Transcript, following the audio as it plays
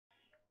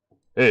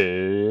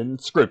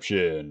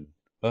Inscryption.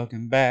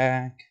 Welcome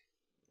back.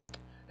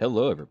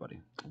 Hello, everybody.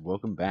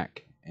 Welcome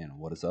back. And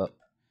what is up?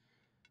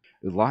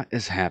 A lot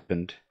has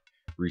happened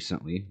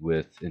recently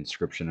with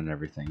Inscryption and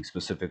everything.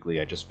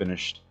 Specifically, I just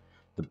finished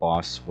the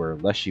boss where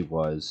Leshy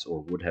was,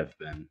 or would have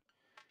been,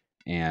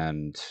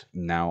 and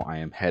now I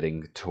am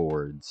heading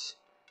towards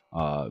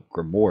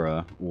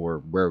Grimora, or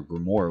where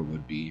Grimora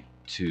would be,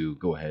 to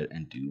go ahead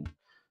and do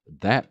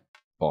that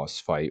boss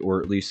fight,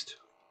 or at least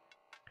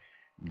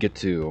get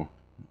to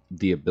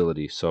the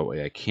ability so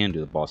I can do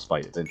the boss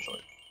fight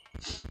eventually.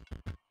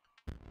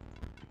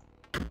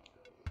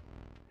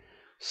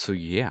 So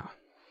yeah,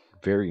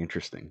 very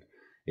interesting.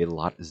 A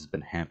lot has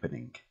been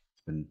happening.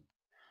 It's been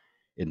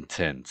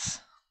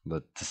intense,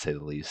 but to say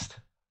the least.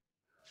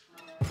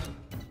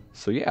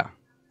 So yeah,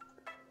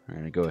 we're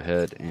gonna go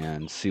ahead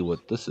and see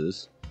what this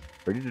is.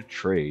 Ready to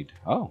trade?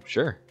 Oh,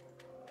 sure.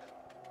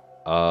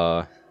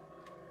 Uh,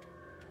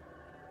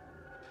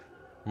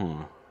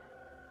 hmm.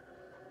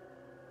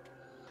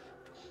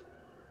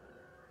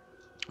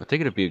 I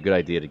think it'd be a good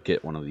idea to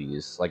get one of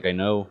these. Like I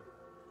know.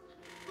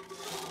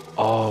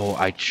 Oh,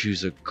 I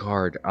choose a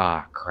card.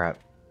 Ah, crap.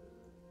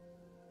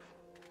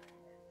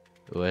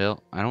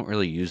 Well, I don't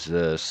really use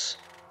this.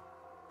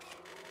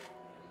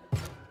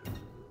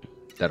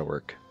 That'll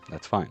work.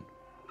 That's fine.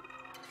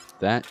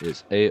 That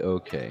is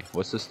a-okay.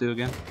 What's this do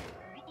again?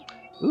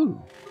 Ooh.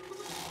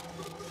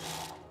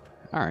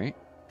 Alright.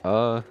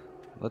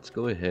 Let's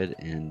go ahead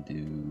and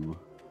do...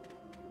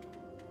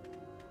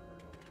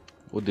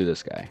 We'll do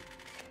this guy.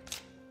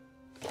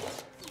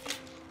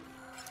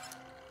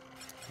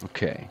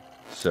 Okay.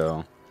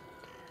 So,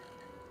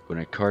 when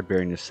a card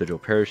bearing this sigil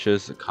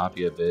perishes, a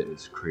copy of it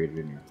is created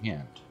in your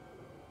hand.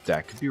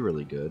 That could be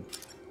really good.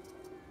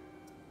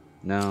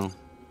 No.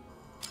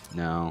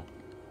 No.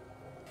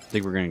 I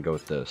think we're going to go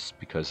with this,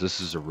 because this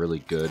is a really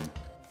good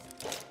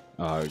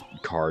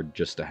card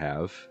just to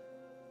have.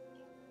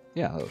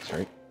 Yeah, that looks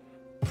right.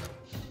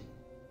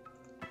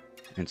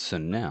 And so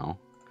now,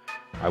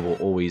 I will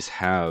always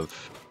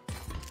have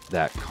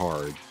that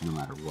card no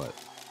matter what.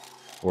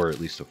 Or at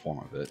least a form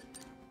of it.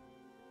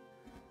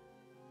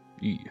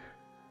 Eee.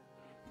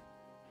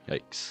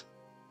 Yikes.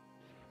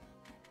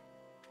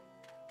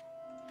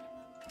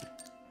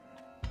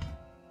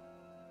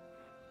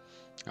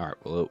 Alright,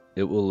 well,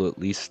 it will at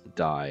least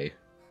die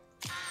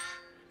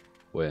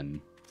when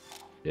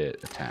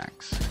it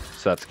attacks.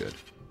 So that's good.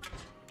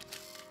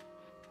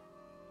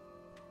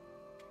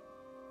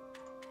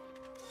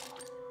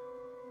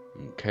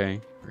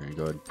 Okay, we're going to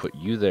go ahead and put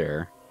you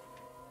there.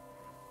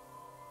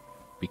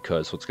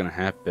 Because what's going to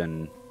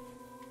happen...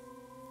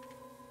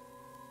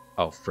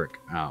 Oh, frick.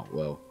 Oh,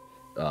 well.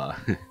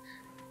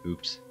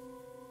 Oops.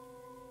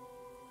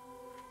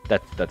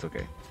 That's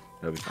okay.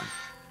 That'll be fine.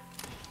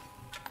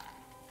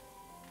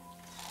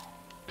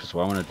 Because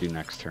what I want to do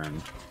next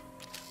turn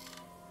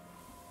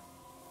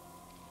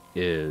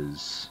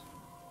is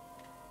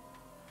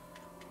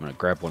I'm going to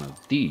grab one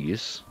of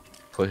these,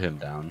 put him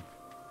down,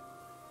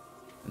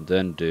 and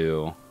then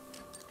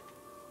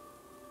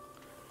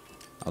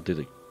I'll do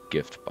the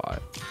gift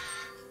bot.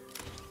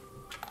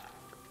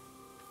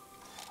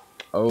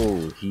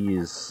 Oh,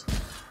 he's...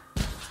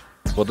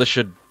 Well, this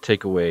should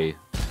take away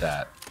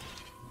that,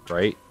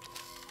 right?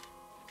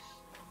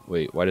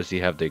 Wait, why does he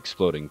have the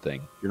exploding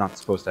thing? You're not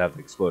supposed to have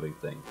the exploding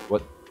thing.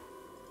 What?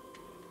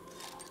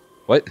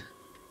 What?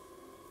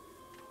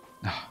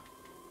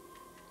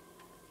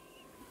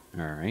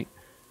 Alright.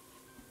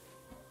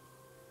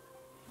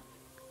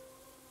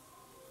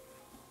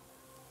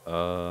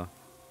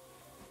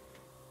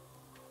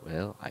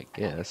 Well, I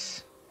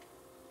guess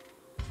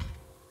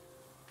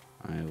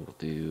I will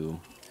do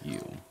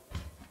you.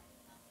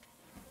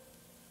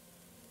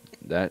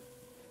 That...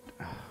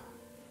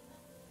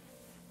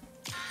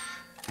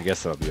 I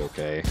guess that'll be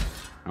okay.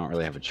 I don't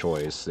really have a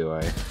choice, do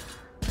I?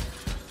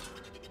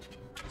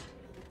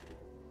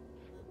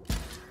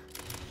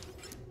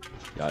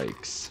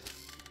 Yikes.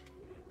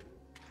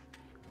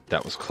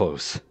 That was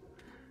close.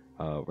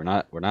 We're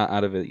not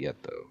out of it yet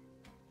though.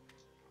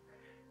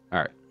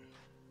 Alright.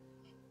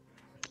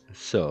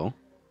 So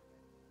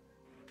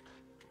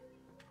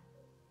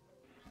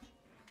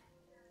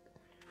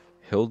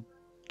he'll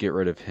get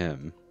rid of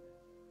him.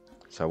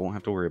 So I won't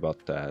have to worry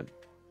about that.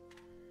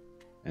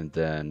 And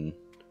then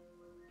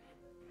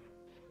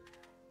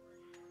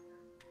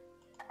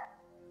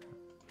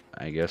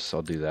I guess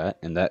I'll do that.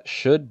 And that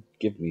should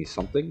give me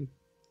something.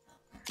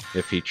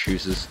 If he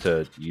chooses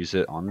to use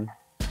it on...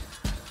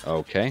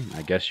 Okay,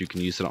 I guess you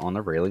can use it on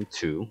the railing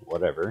too.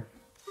 Whatever.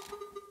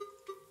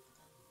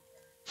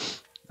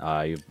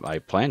 I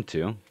plan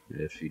to,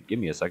 if you'd give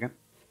me a second.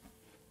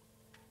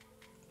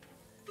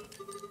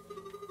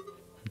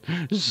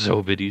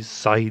 So many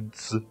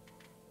sides.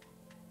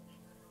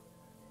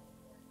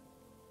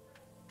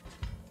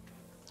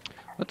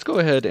 Let's go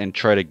ahead and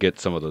try to get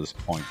some of those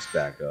points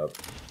back up.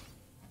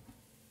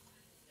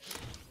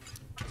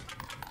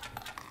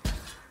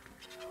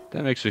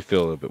 That makes me feel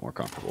a little bit more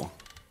comfortable.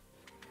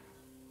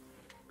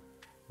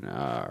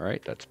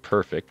 Alright, that's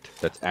perfect.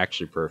 That's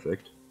actually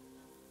perfect.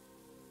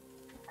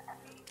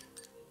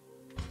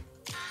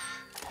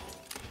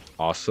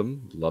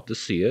 Awesome. Love to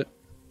see it.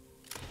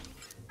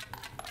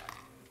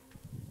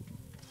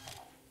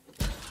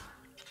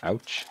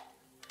 Ouch.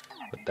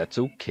 But that's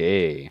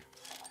okay.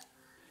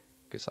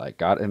 Because I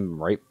got him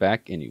right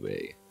back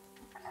anyway.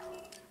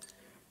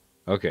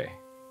 Okay.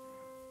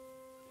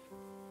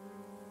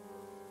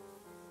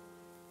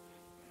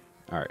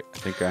 Alright, I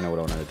think I know what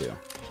I want to do.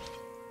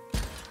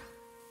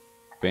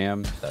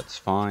 Bam, that's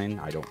fine.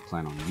 I don't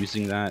plan on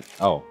using that.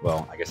 Oh,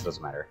 well, I guess it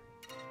doesn't matter.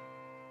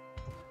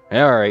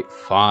 Alright,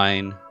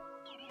 fine.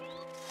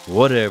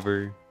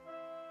 Whatever.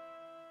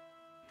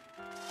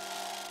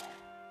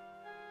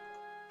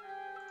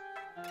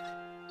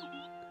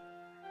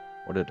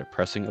 What a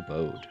depressing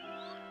abode.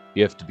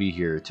 You have to be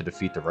here to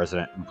defeat the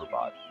resident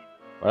Uberbot.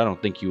 But I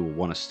don't think you will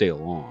want to stay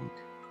long.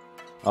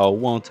 Oh,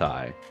 won't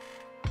I?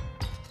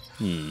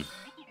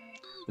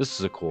 This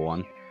is a cool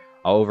one.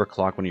 I'll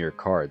overclock one of your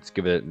cards,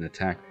 give it an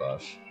attack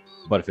buff.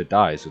 But if it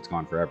dies, it's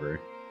gone forever.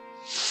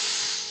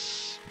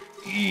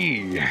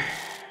 Eee,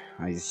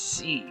 I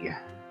see.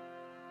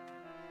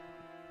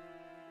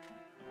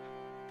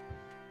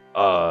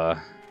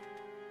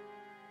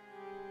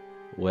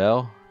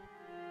 Well.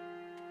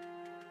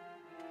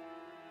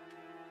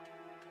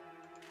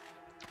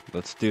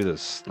 Let's do the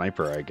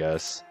sniper, I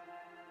guess.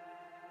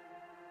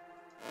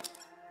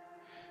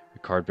 A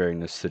card bearing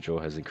this sigil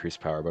has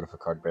increased power, but if a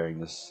card bearing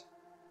this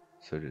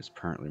sigil is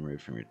permanently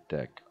removed from your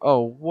deck.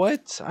 Oh,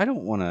 what? I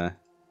don't want to...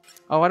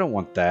 Oh, I don't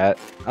want that.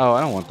 Oh, I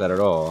don't want that at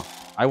all.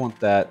 I want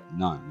that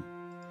none.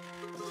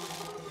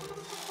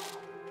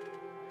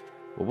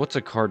 Well, what's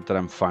a card that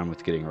I'm fine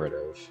with getting rid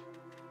of?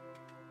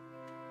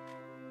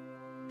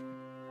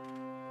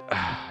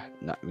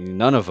 I mean,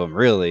 none of them,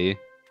 really. If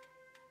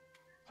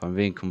I'm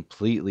being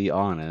completely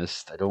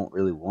honest, I don't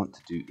really want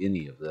to do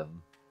any of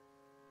them.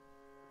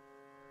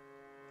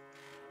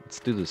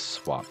 Let's do the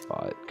swap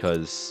bot,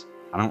 because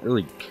I don't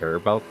really care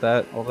about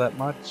that all that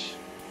much.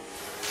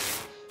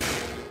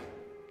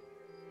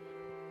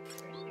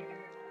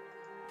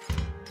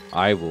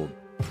 I will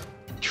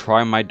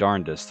try my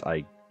darndest,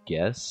 I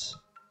guess.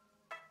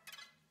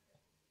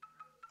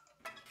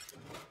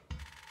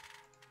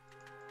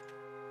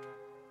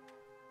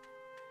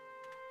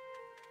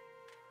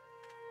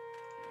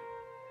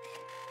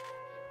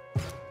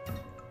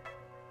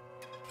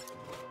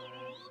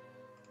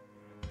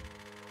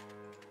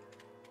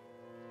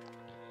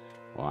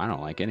 Well, I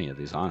don't like any of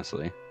these,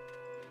 honestly.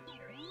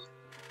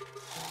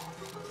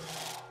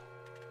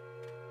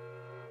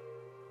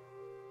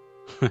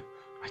 I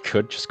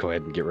could just go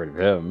ahead and get rid of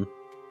him.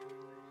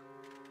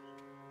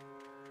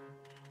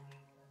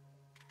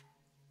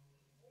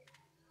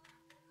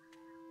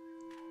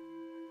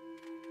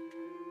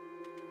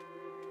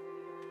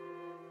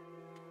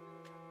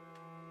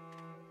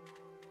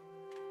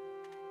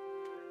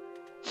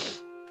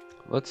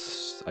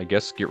 Let's, I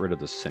guess, get rid of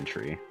the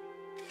sentry.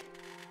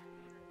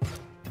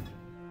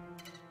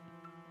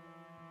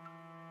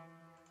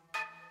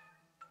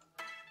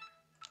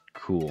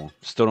 Cool.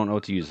 Still don't know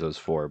what to use those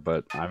for,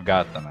 but I've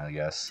got them, I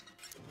guess.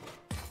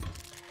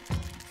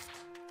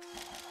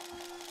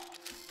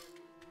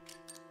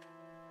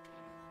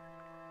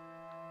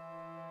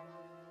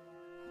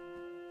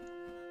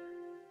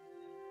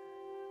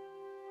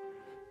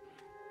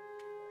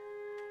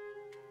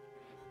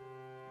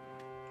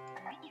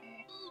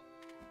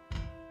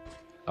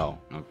 Oh,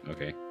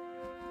 okay.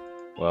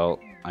 Well,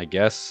 I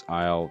guess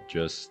I'll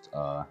just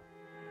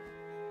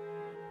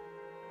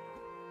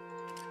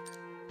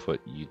put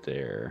you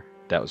there.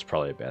 That was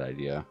probably a bad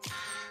idea.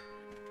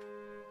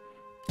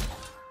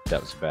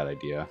 That was a bad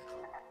idea.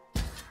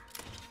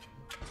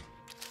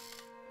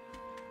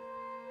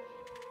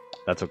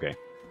 That's okay.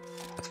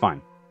 That's fine.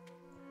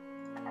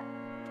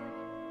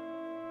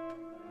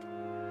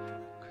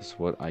 Because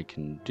what I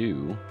can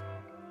do...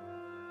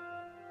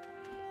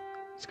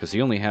 It's because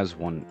he only has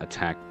one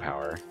attack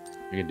power.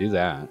 I can do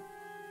that.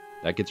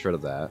 That gets rid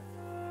of that.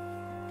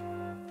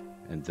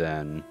 And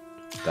then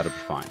that'll be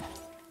fine.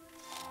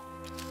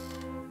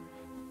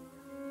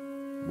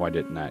 Why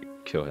didn't that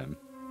kill him?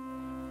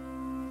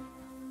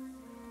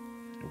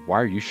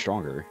 Why are you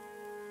stronger?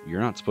 You're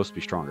not supposed to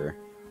be stronger.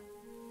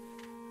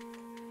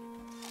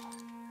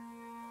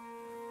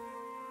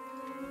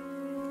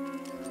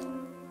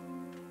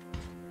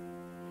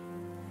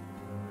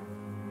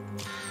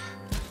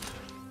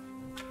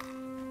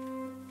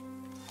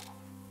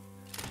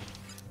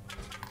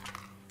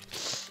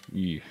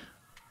 Yeah.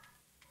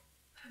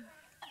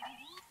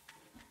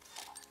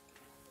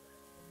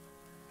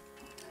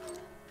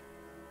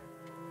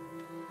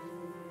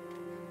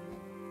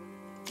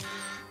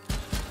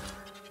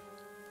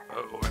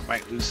 Oh, I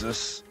might lose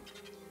this.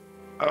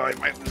 Oh, I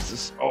might lose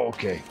this. Oh,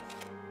 okay.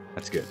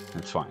 That's good.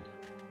 That's fine.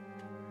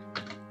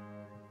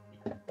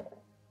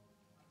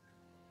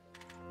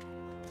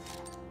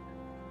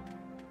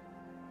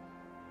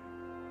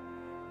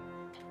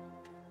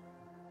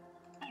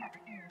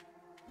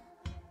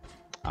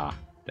 Ah,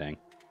 dang.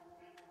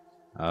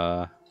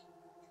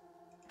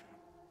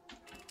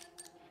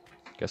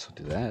 Guess we'll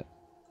do that.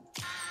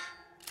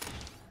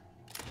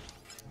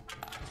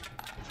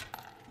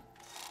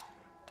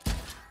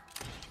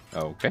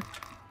 Okay.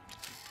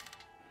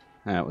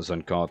 That was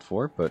uncalled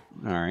for, but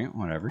alright,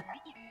 whatever.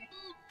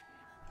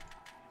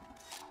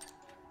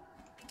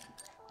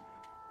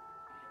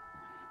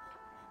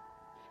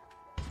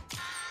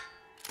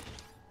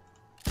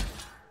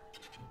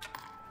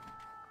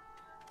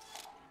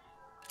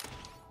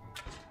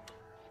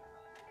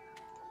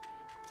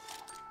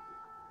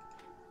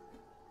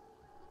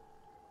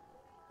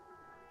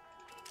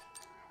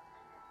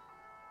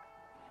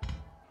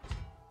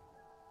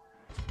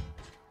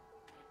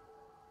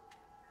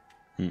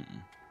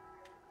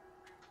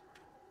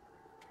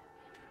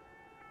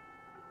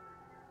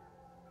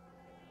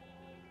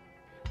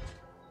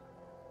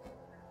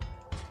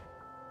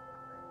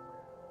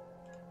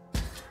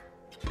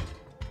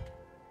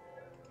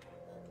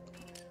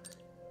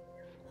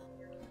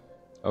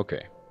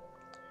 Okay.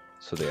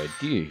 So the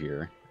idea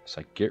here is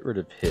I get rid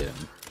of him.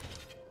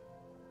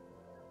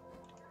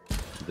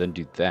 Then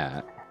do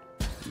that.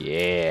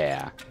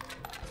 Yeah.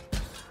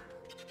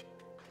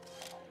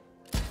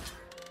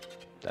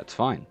 That's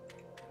fine.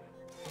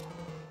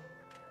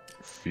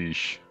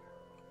 Fish.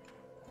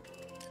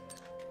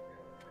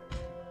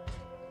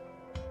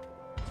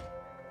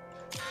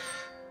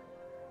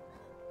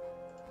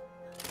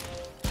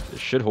 This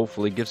should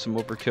hopefully give some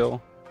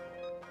overkill.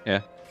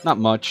 Yeah, not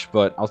much,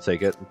 but I'll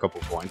take it. A couple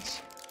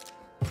points.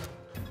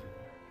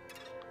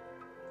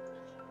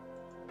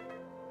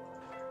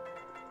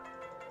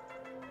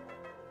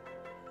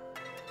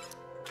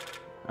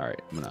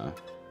 Alright, I'm gonna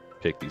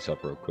pick these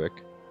up real quick.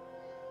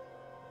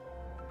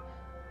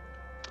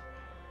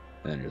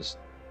 And just...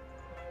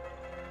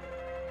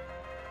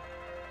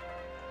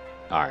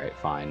 Alright,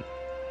 fine.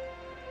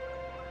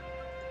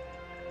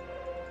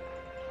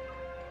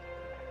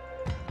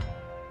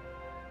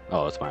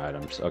 Oh, that's my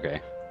items.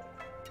 Okay.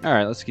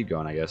 Alright, let's keep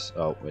going, I guess.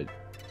 Oh, wait.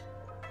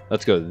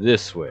 Let's go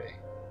this way.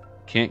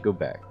 Can't go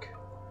back.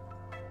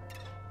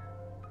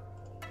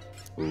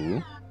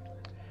 Ooh.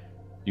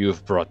 You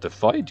have brought the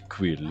fight,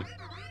 Quill.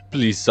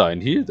 Please sign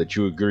here that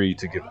you agree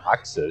to give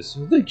access,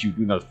 so that you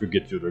do not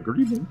forget your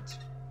agreement.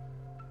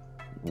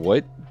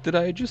 What did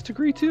I just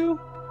agree to?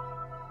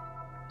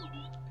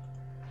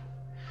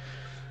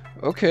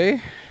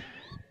 Okay.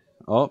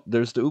 Oh,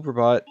 there's the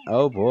Uberbot.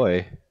 Oh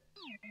boy.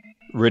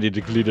 Ready to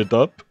clean it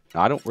up?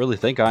 I don't really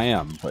think I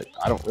am, but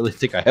I don't really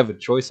think I have a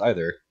choice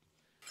either.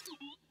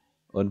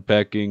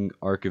 Unpacking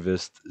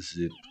archivist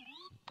zip.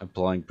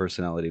 Applying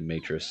personality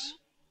matrix.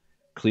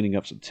 Cleaning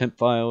up some temp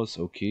files.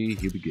 Okay,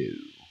 here we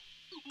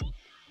go.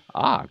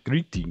 Ah,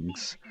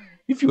 greetings.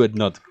 If you had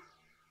not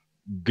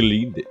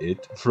gleaned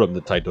it from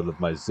the title of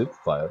my zip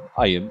file,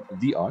 I am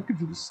the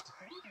archivist.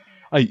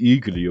 I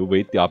eagerly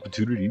await the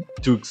opportunity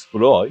to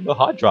explore your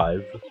hard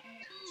drive.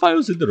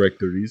 Files and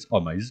directories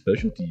are my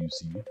specialty, you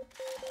see.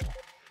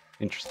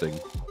 Interesting.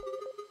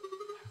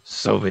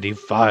 So many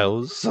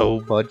files,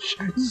 so much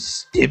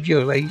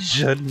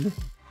stimulation.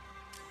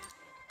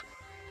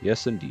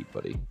 Yes, indeed,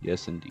 buddy.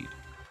 Yes, indeed.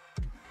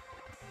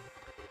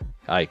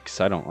 Yikes!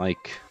 I don't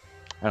like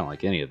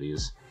any of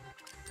these.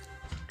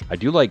 I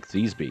do like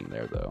these being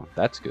there, though.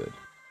 That's good.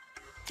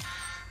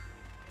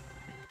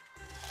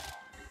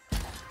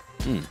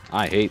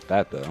 I hate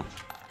that, though.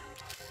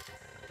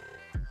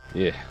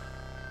 Yeah.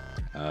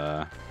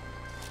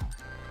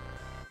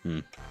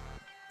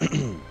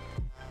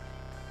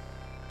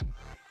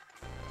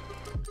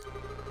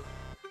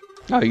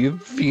 Are you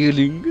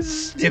feeling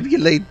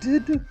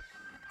stimulated?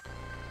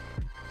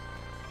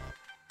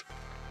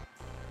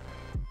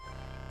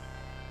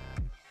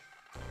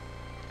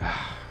 I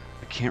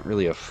can't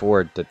really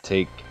afford to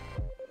take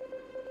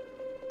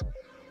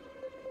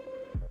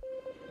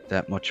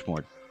that much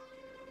more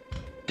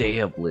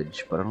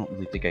damage, but I don't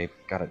really think I've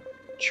got a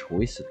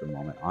choice at the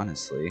moment,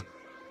 honestly.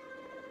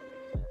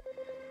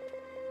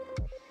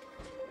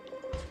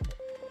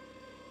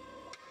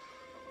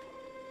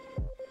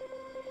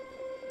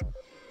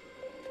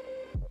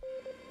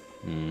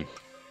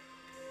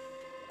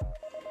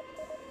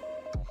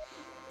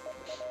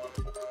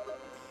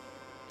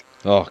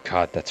 Oh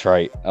god, that's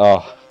right.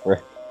 Oh,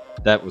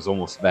 that was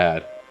almost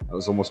bad. That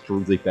was almost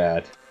really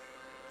bad.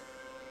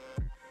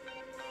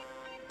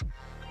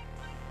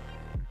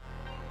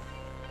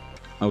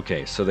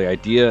 Okay, so the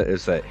idea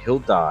is that he'll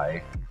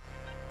die.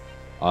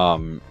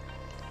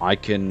 I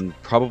can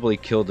probably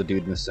kill the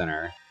dude in the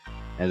center,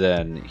 and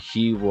then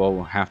he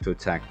will have to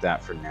attack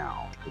that for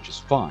now, which is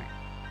fine.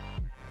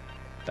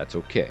 That's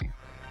okay.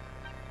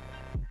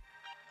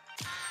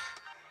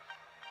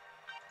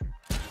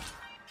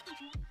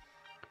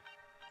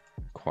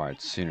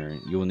 Acquired sooner.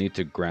 You will need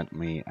to grant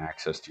me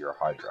access to your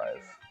hard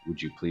drive. Would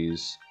you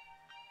please?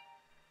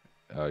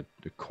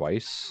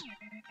 Twice?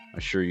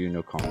 Assure you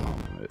no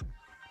comment.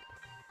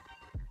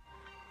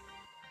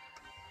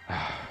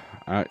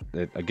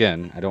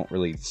 Again, I don't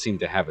really seem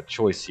to have a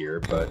choice here,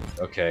 but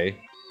okay.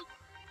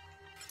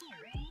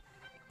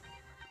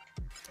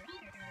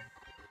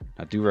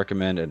 I do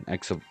recommend an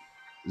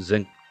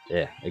exemplary.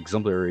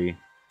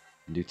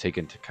 Do take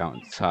into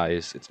account its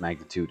size, its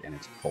magnitude, and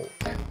its bulk.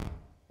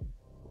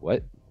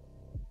 What?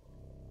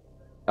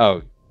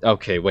 Oh,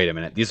 Okay, wait a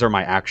minute. These are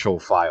my actual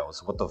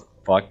files. What the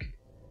fuck?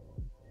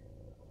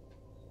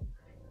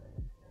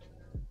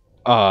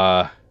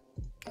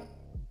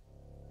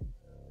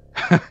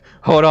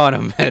 Hold on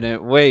a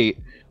minute. Wait.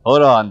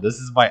 Hold on. This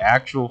is my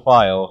actual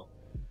file.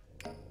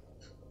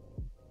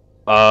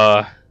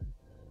 No,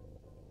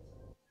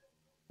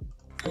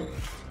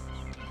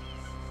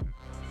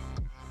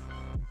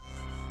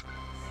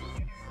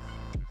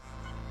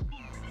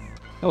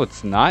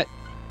 it's not.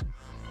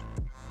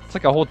 It's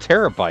like a whole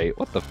terabyte.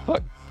 What the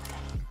fuck?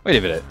 Wait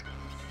a minute.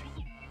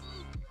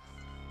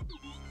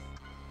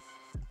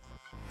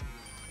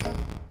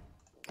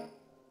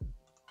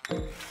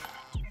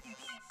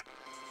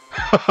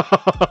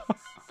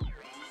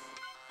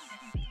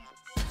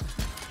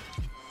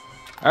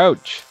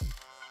 Ouch.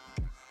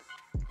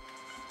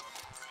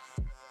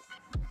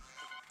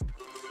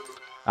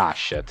 Ah,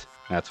 shit.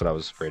 That's what I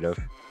was afraid of.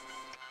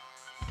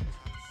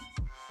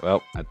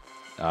 Well,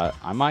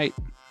 I might.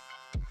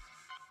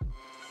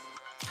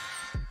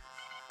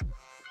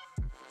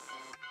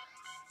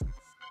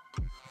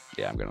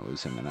 Yeah, I'm gonna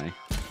lose him, and I.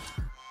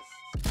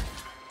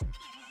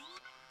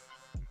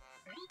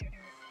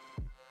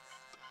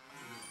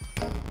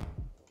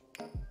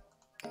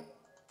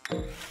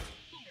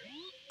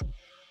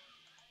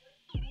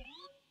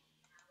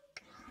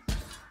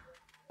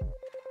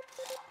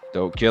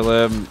 Don't kill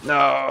him.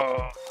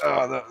 No!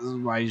 Oh, that was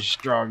my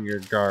stronger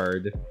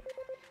card.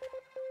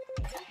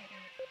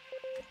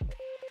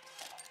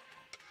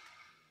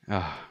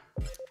 Ah.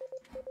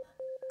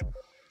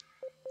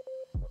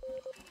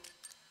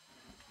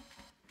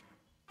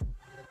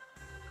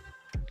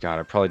 God,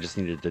 I probably just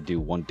needed to do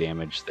 1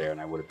 damage there and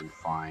I would have been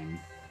fine.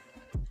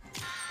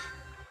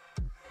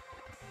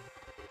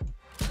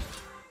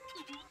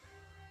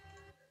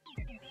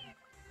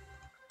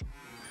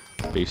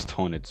 Based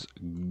on its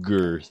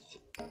girth.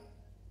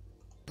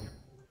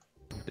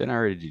 Didn't I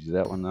already do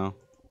that one though?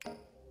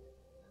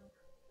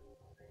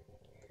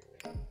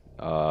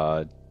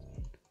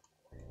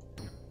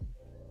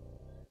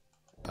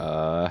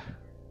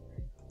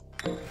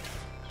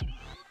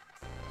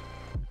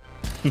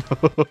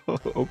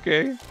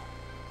 Okay.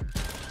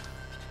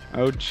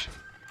 Ouch.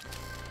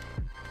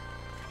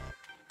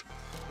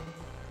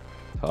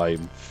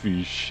 Time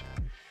fish.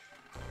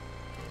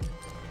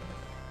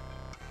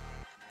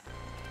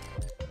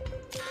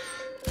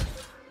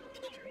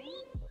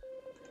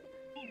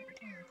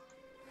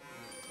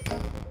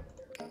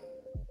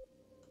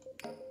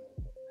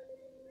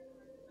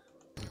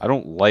 I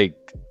don't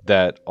like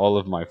that all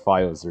of my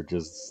files are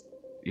just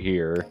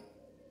here.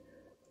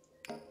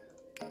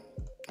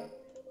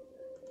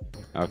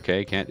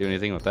 Okay, can't do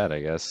anything with that, I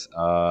guess.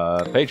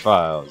 Page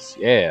files.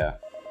 Yeah.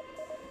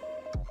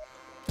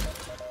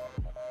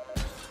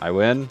 I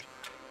win?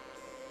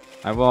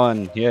 I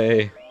won.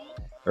 Yay.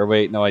 Or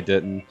wait, no I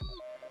didn't.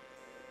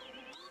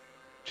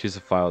 Choose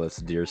a file that's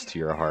dearest to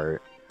your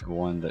heart.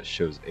 One that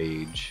shows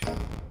age.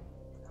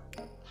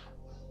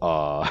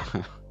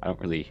 I don't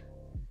really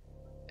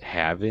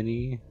have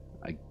any.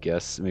 I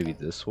guess maybe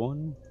this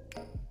one?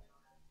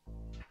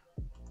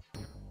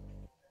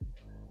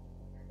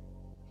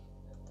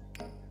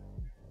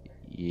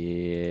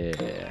 Yeah.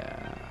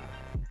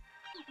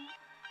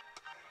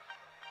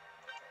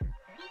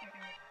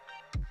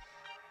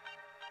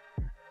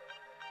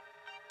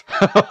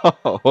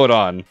 Hold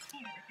on.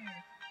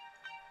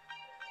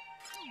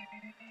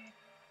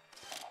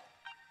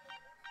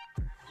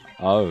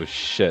 Oh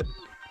shit.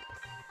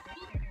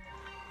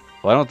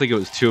 Well, I don't think it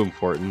was too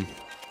important.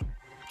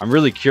 I'm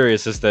really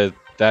curious as to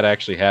that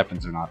actually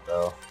happens or not,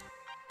 though.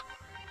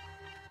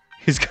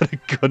 He's got a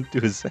gun to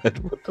his head.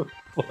 What the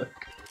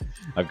fuck?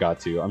 I've got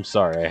to. I'm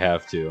sorry, I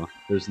have to.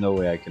 There's no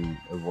way I can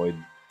avoid.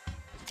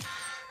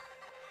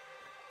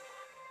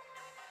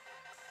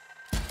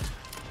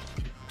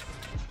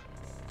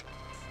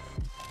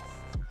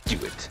 Do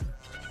it.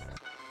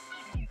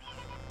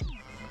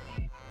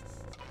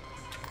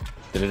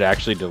 Did it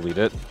actually delete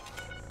it?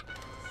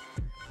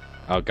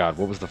 Oh god,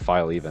 what was the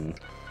file even?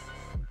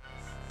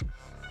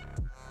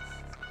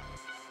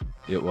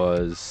 It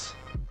was...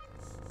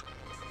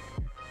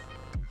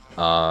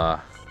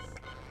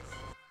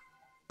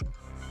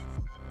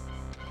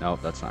 Nope,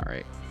 that's not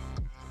right.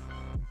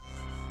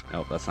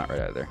 Nope, that's not right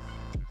either.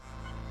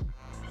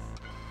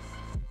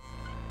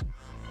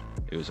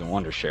 It was a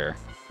Wondershare.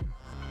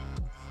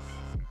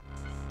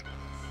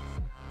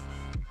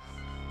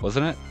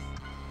 Wasn't it?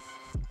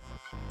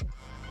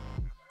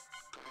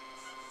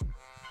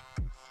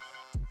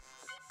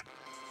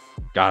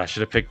 God, I should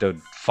have picked a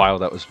file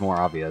that was more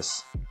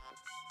obvious.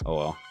 Oh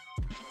well.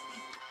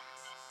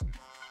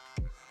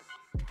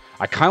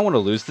 I kind of want to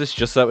lose this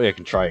just so that way I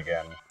can try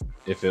again.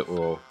 If it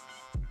will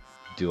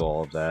do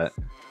all of that.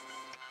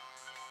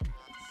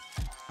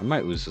 I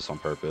might lose this on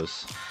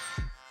purpose.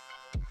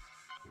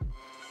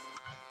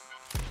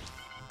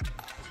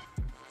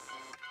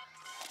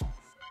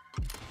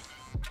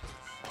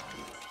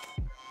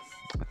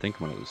 I think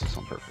I'm going to lose this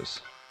on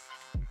purpose.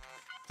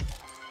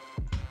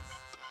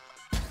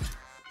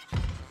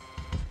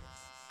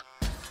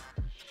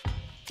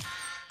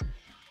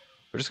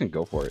 We're just gonna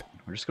go for it.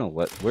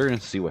 We're gonna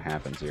see what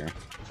happens here.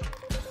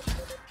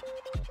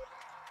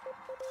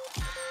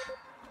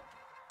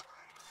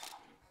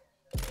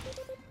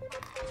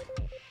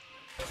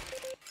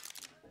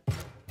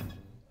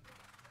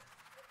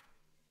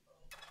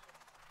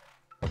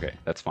 Okay,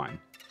 that's fine.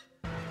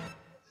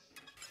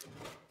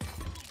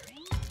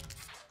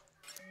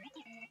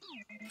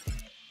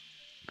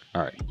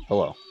 Alright,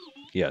 hello.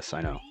 Yes,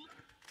 I know.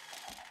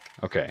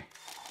 Okay.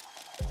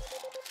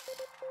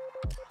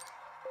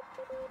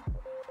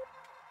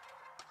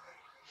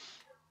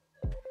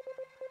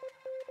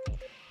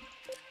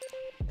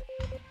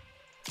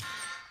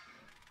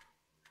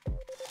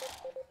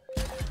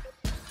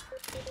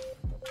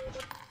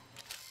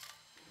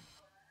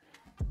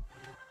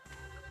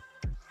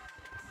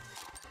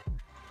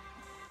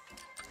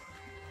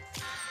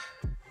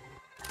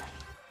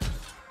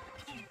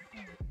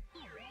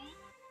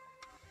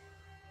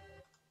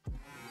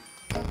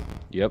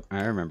 Yep,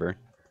 I remember.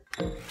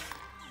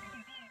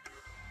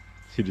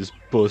 It is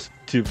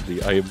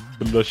positively, I am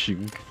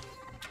blushing.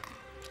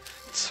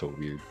 It's so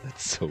weird.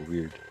 That's so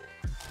weird.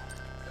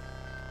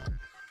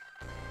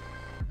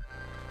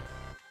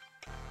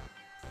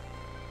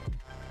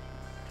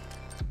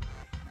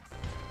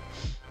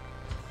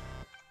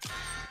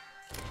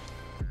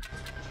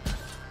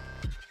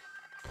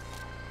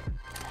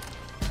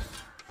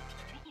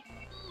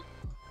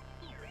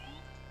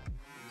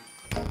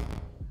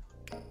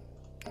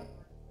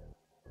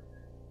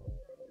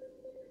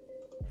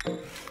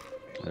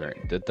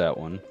 Alright, did that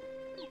one.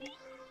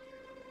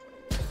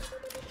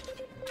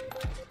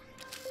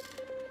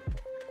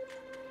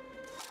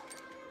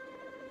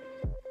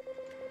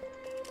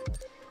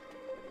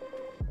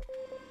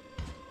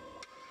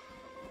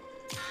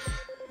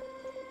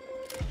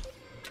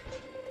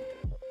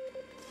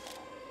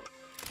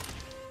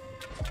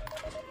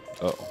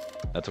 Oh,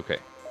 that's okay.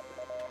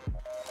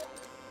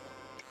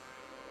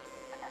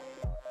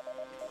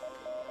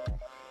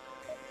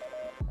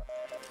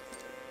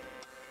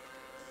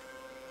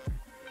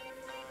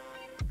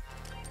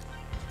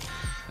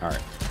 Alright.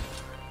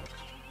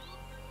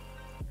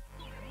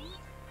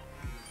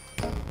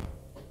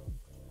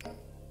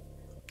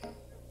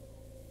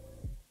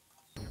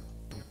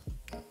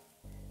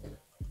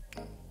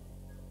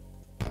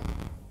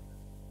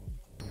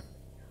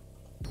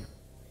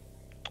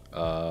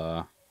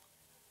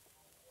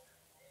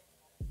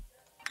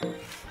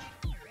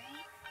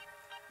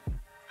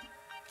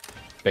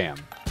 Bam.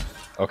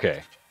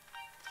 Okay.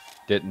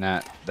 Didn't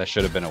that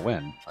should have been a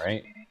win,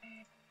 right?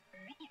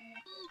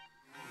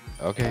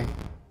 Okay.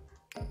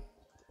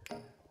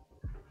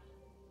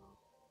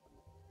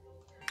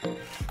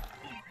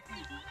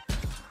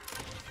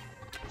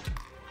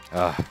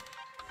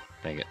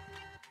 Dang it.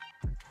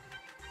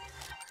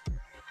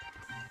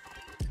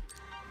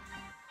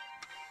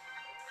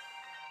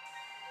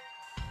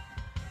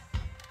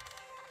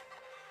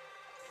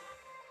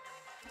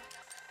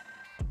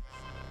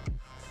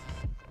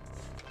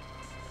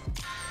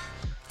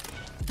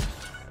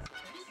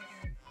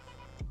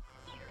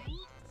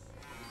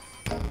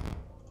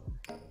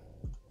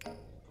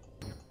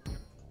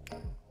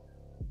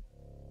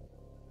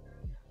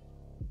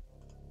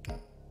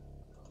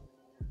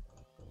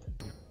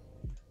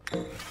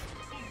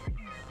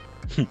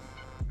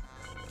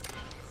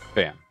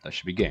 Bam. That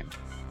should be game.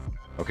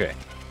 Okay.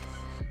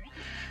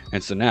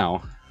 And so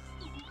now,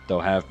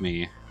 they'll have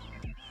me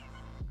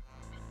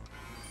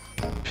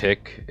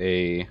pick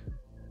a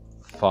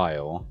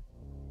file.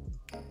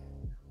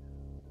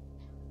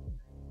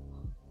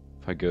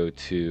 If I go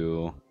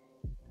to...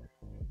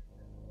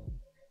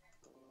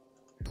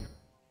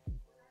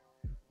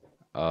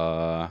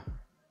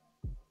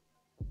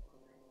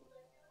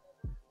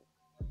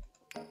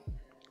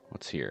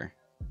 what's here?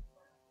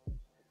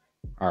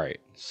 Alright,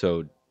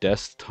 so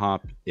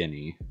desktop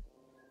ini.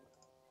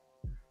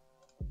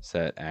 Is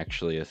that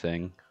actually a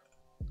thing?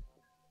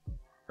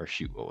 Or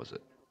shoot, what was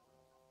it?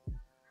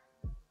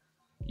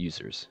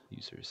 Users.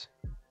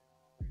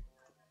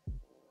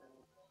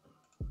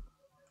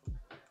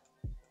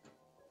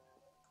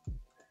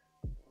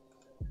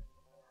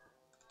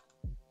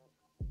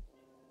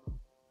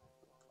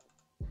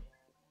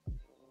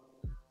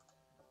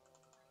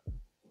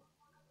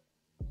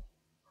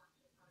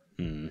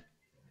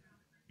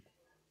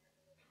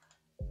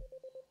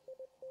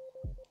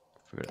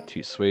 We're going to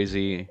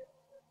Swayze.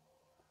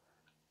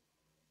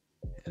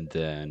 And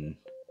then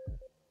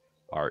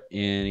are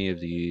any of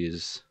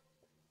these...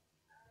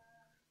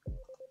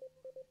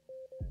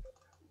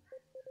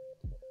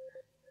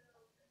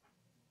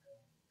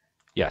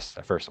 Yes,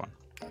 that first one.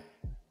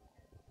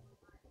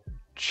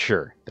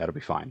 Sure, that'll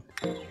be fine.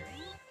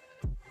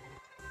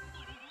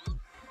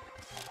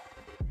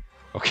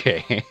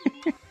 Okay.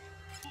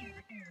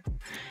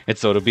 And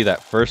so it'll be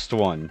that first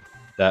one,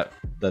 that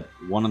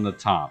one on the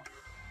top.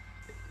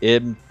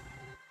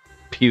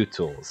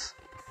 Imputals.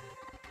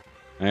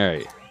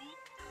 Alright.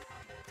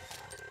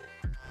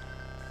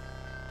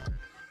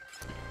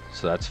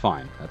 So that's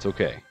fine. That's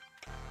okay.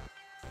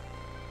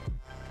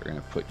 We're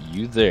going to put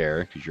you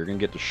there, because you're going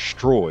to get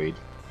destroyed,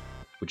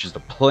 which is the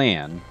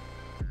plan.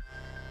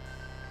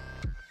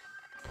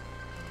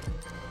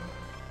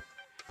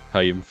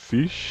 I am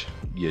fish?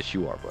 Yes,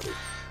 you are, buddy.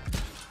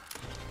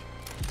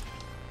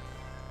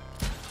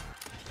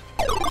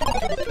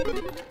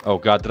 Oh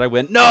god, did I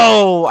win?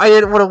 No! I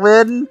didn't want to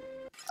win!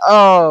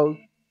 Oh!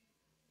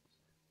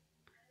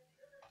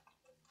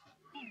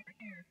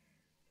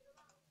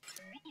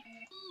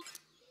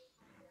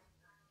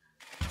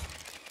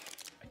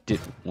 I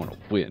didn't want to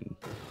win.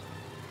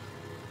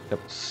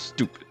 That was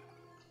stupid.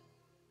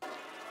 I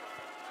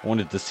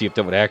wanted to see if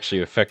that would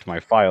actually affect my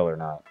file or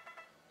not.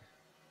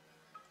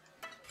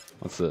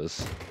 What's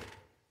this?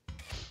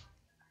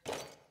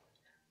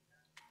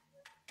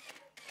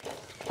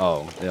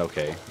 Oh,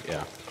 okay,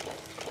 yeah.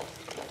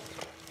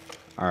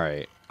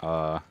 Alright,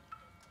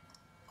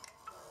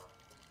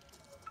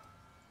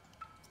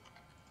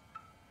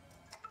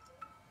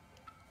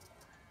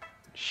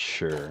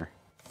 sure.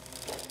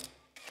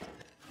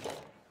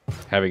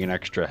 Having an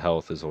extra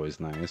health is always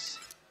nice.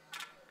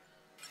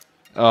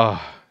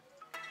 Oh,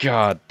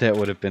 god, that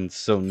would have been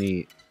so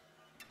neat.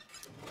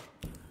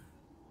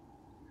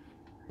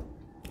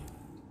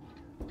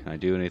 Can I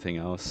do anything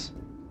else?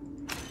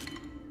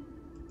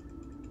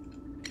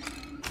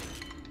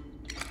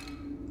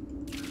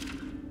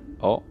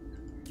 Oh.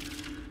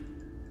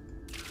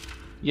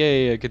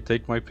 Yay, I could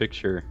take my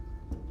picture.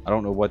 I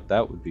don't know what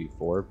that would be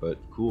for, but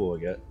cool, I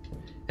get.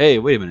 Hey,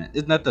 wait a minute.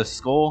 Isn't that the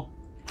skull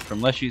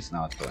from Leshy's?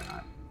 No, it's probably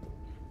not.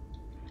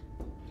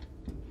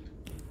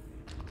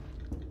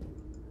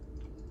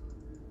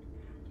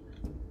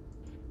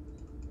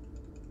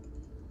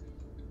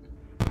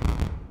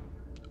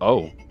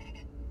 Oh.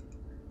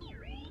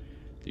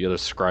 The other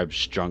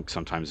scribe's junk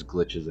sometimes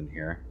glitches in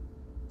here.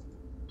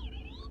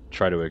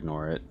 Try to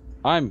ignore it.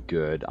 I'm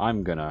good.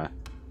 I'm gonna...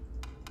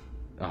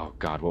 Oh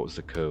god, what was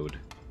the code?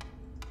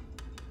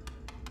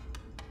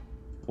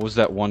 What was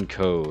that one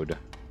code?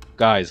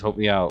 Guys, help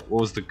me out.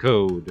 What was the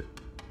code?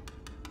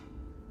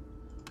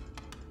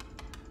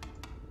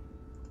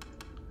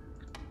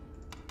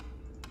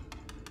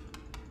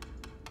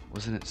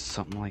 Wasn't it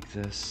something like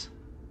this?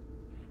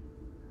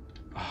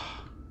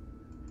 Oh.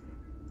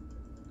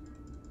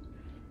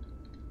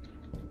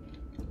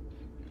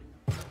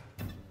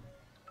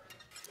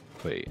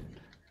 Wait.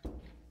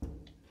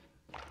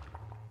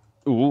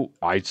 Ooh,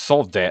 I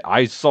solved that.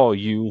 I saw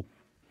you.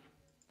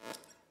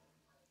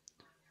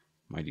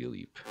 Mighty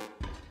leap.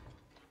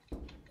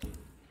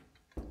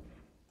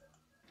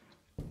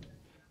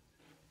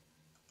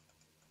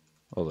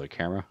 Oh, the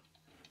camera.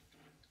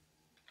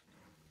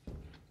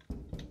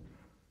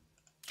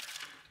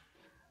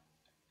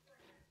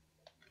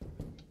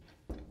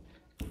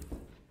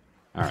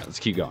 Alright, let's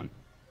keep going.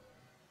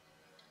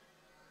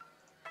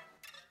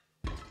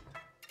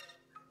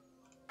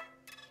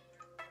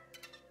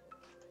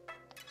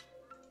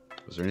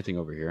 Was there anything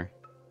over here?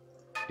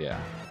 Yeah.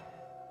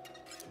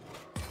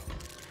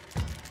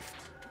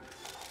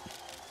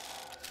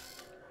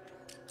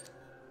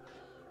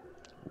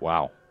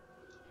 Wow.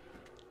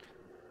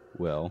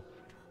 Well,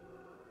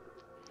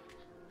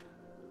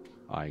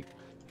 I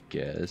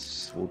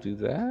guess we'll do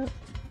that.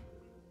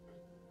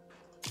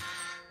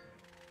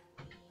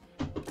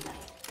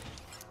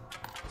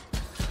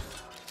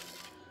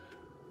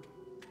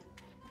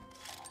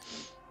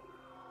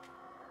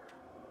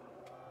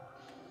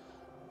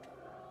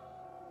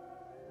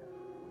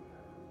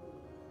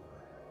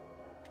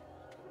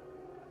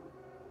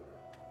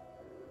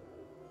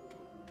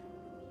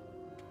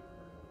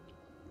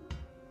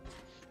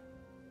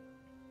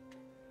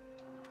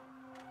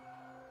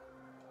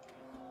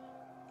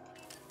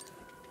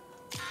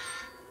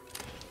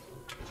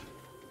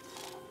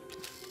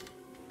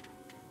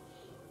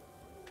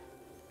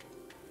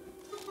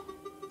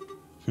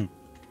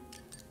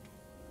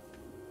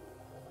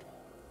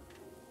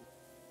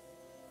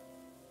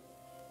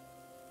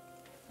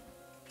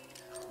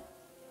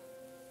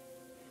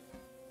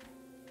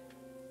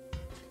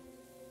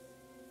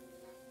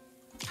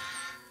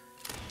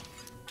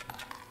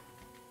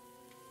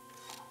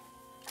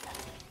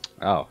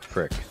 Oh,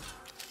 frick.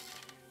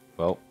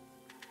 Well,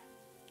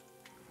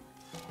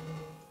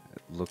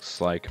 it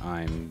looks like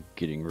I'm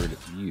getting rid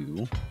of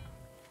you.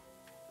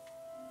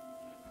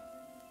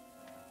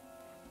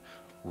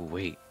 Ooh,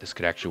 wait, this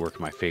could actually work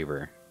in my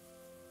favor.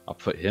 I'll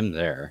put him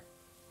there.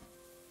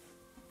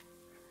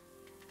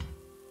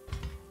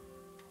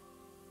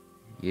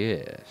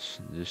 Yes,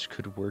 this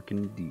could work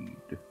indeed.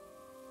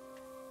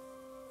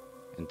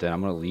 And then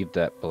I'm going to leave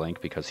that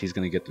blank because he's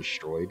going to get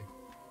destroyed.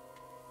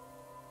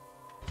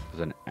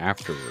 Then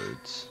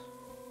afterwards...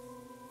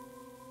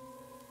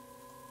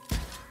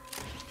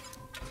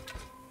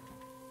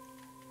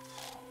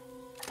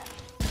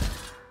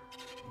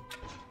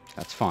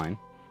 That's fine.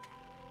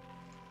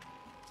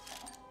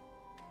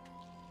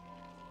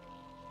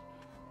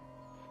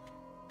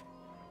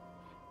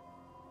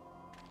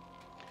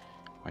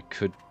 I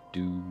could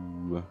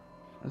do...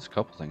 There's a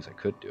couple things I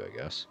could do, I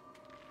guess.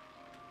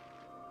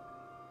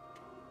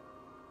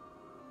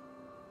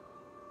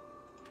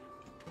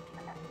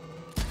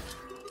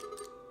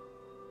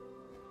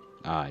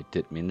 I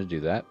didn't mean to do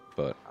that,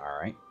 but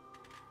alright.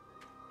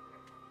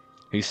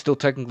 He's still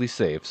technically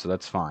safe, so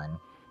that's fine.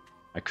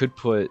 I could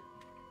put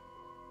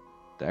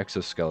the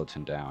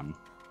exoskeleton down.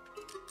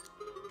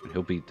 And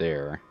he'll be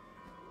there.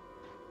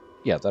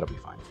 Yeah, that'll be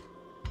fine.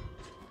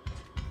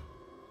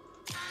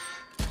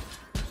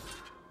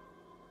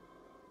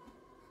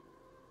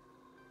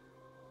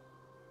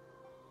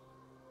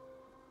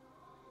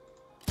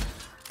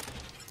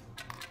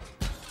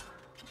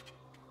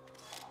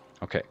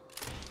 Okay.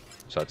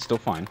 So that's still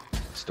fine.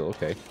 It's still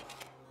okay.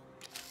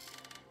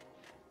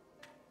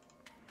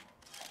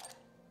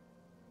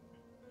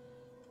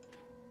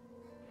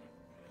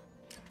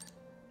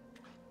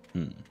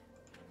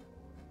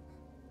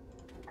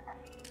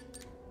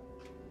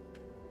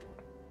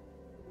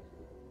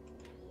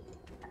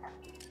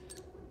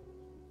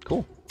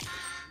 Cool.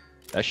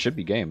 That should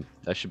be game.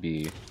 That should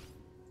be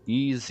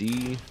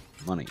easy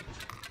money.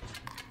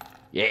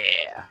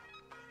 Yeah!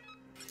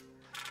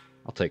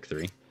 I'll take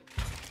 3.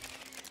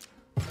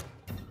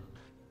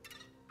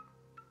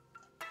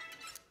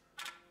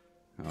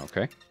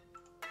 Okay.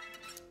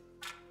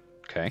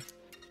 Okay.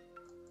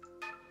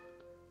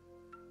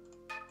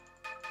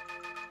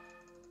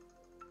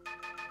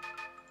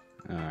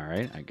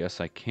 Alright, I guess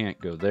I can't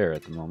go there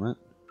at the moment.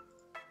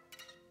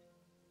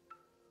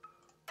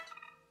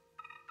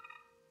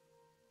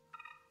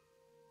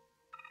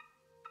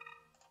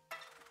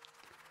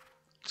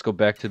 Let's go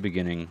back to the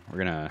beginning. We're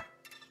gonna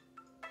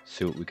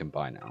see what we can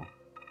buy now.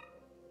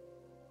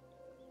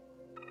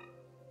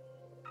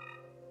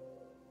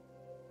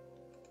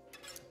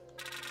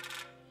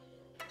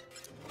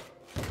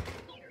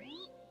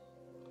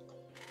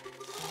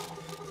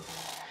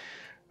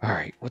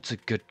 Alright, what's a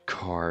good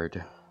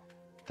card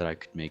that I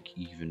could make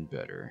even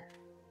better?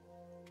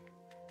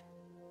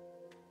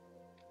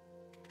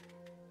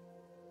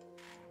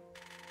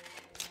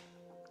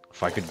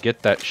 If I could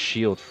get that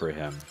shield for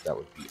him, that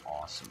would be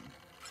awesome.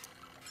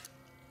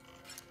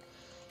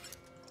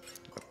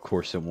 Of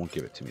course it won't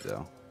give it to me,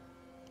 though.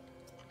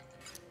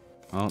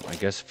 Well, I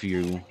guess if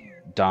you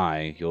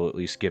die, you'll at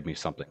least give me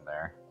something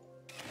there.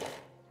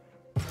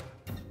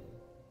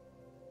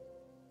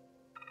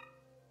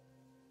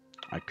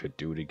 I could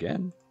do it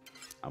again.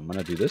 I'm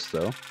gonna do this,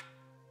 though.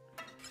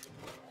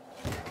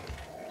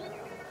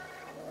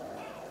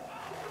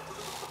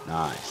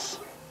 Nice.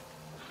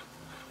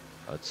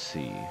 Let's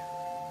see.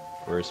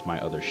 Where's my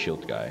other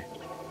shield guy?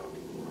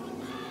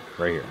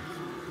 Right here.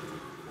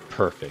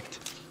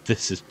 Perfect.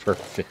 This is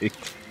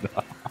perfect.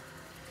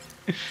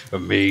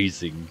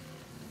 Amazing.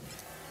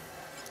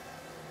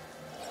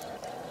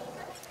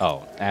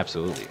 Oh,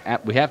 absolutely.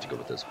 We have to go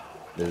with this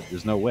one.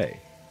 There's no way.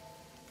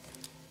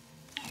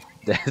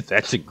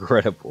 That's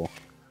incredible.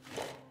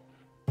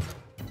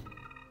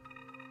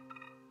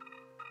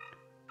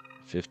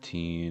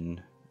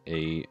 15,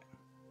 8.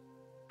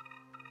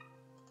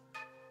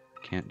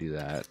 Can't do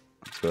that.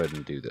 Let's go ahead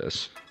and do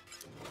this.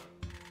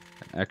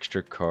 An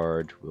extra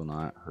card will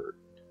not hurt.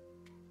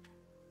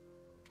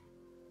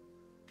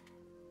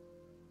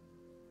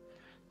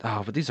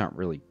 Oh, but these aren't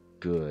really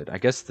good. I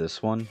guess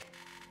this one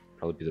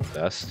probably be the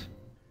best.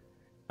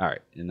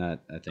 Alright, and that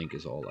I think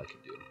is all I can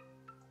do.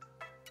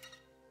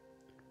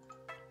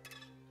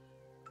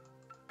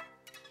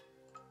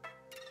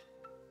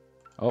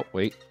 Oh,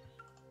 wait.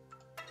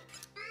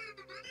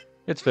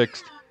 It's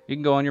fixed. You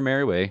can go on your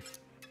merry way.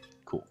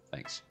 Cool,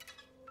 thanks.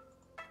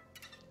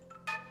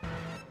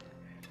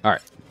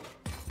 Alright.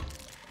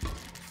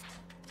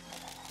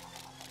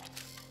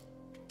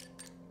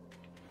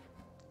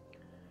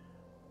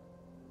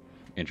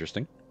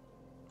 Interesting.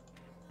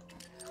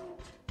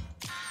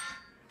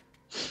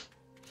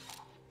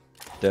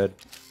 Dead.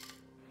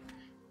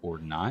 Or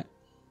not.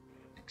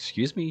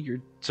 Excuse me,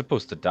 you're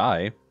supposed to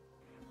die.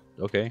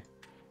 Okay.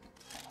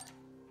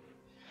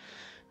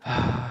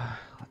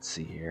 Let's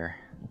see here.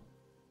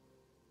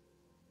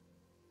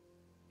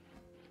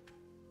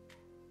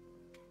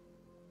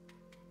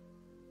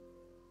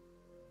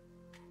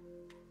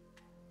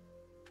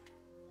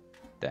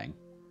 Dang.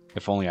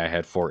 If only I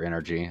had 4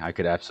 energy, I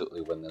could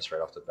absolutely win this right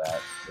off the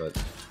bat,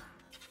 but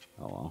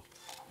oh well.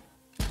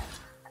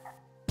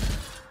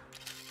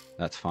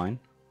 That's fine.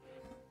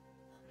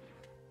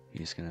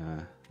 He's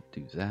gonna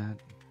do that.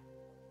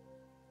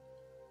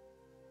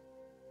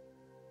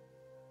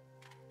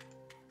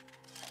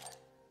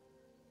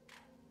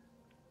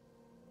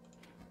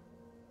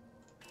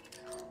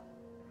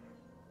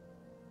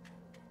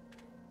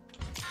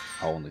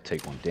 I'll only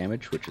take 1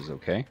 damage, which is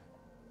okay.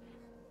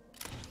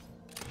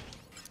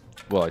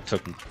 Well, I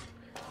took...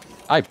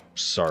 I'm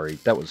sorry,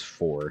 that was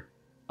 4.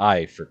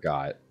 I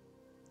forgot.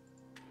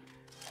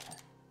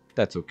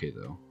 That's okay,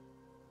 though.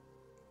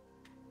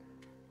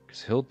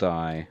 Because he'll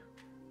die.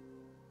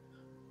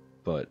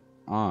 But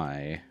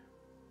I...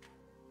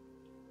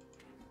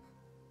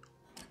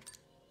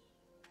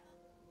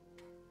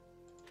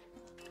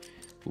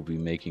 will be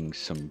making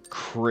some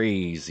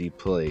crazy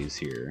plays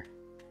here.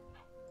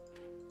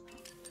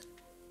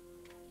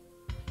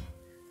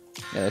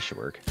 Yeah, that should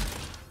work.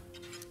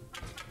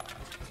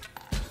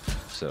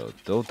 So,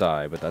 they'll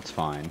die, but that's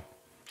fine.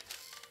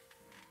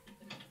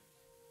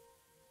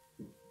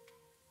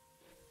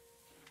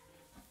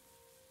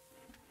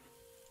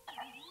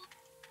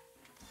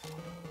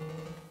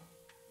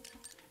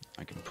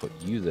 I can put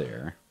you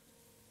there.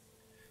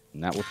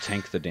 And that will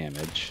tank the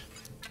damage.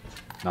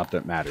 Not that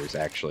it matters,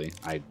 actually.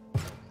 I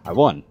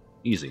won.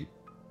 Easy.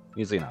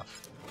 Easy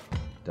enough.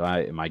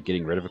 Am I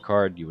getting rid of a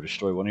card? You will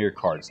destroy one of your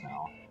cards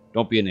now.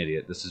 Don't be an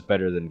idiot. This is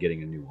better than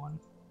getting a new one.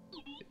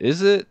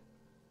 Is it?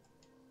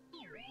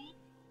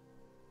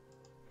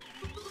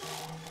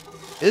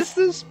 Is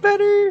this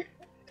better?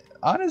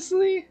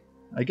 Honestly?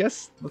 I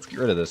guess let's get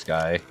rid of this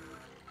guy.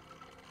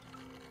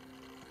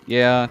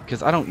 Yeah,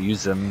 because I don't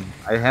use him.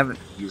 I haven't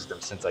used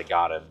him since I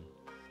got him.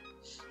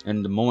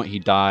 And the moment he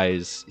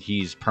dies,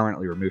 he's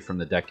permanently removed from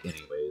the deck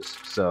anyways.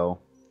 So,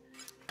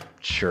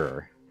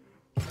 sure.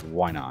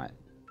 Why not?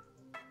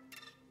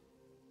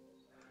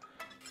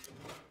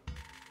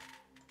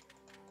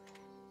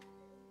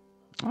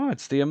 Oh,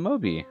 it's the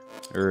Amobi.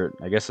 Or,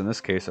 I guess in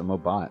this case, a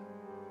Mobot.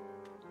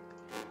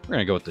 We're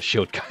gonna go with the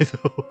shield guy,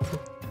 though.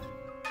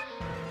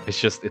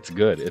 It's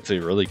good. It's a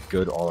really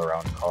good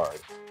all-around card.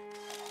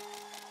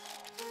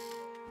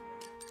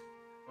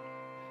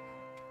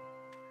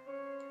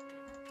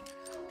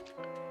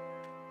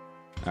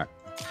 Alright.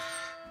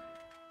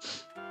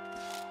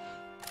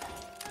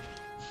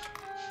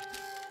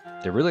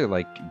 They really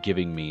like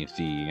giving me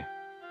the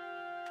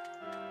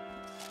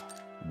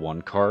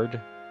one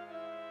card.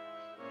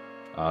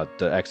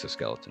 The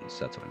exoskeletons,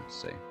 that's what I'm going to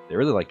say. They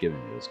really like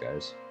giving me those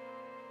guys.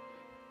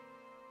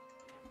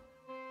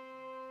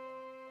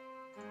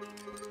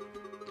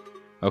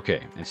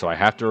 Okay, and so I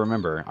have to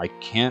remember, I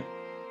can't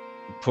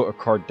put a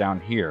card down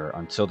here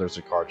until there's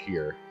a card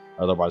here.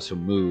 Otherwise he'll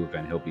move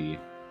and he'll be...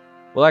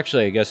 Well,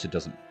 actually, I guess it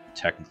doesn't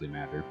technically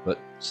matter, but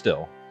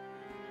still.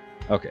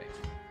 Okay.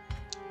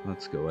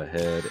 Let's go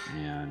ahead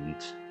and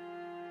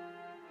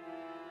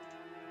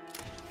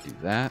do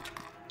that.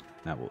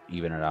 That will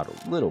even it out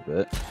a little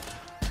bit.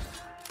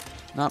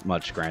 Not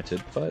much,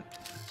 granted, but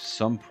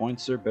some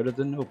points are better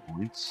than no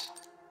points.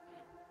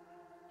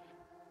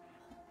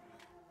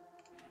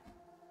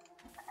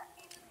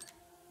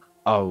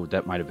 Oh,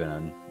 that might have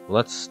been...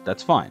 Well,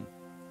 that's fine.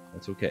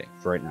 That's okay.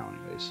 For right now,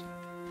 anyways.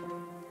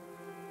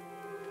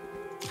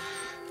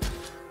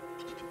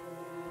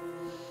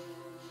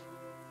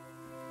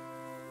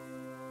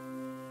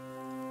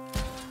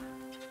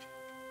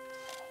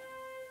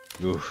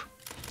 Oof.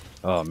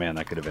 Oh, man,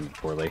 that could have ended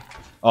poorly.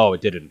 Oh,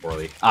 it did end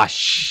poorly. Ah,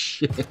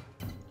 shit.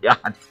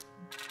 God.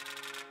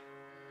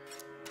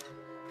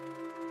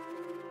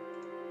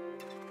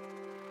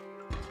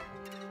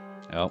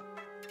 Oh.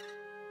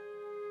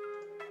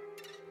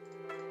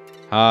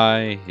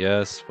 Hi,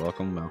 yes,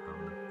 welcome,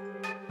 welcome.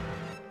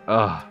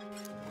 Ugh.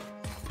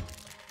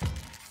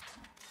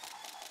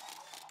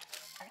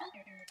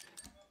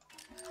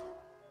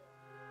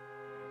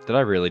 Did I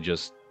really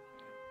just...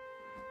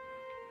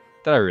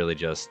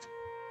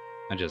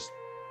 I just...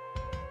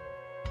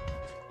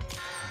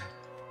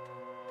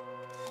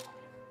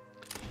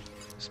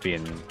 Just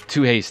being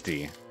too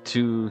hasty.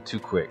 Too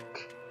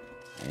quick.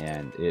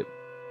 And it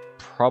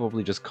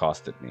probably just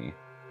costed me.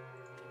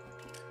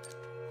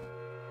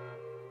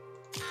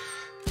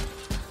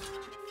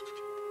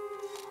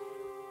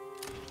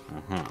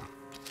 Uh-huh.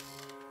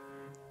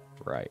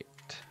 Right.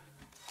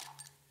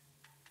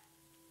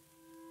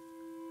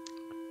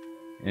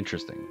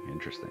 Interesting,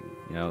 interesting.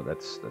 You know,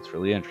 that's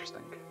really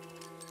interesting.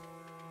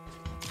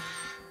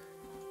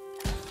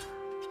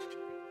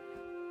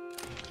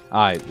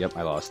 Yep,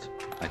 I lost.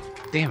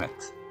 Damn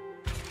it.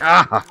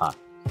 Ah!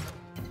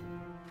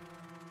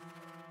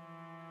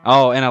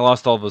 Oh, and I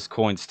lost all those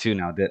coins too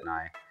now, didn't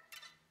I?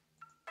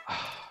 I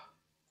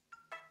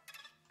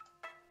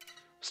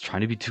was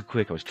trying to be too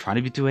quick. I was trying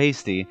to be too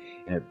hasty,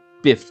 and it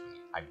biffed me.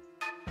 I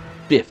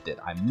biffed it.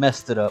 I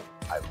messed it up.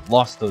 I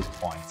lost those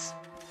points.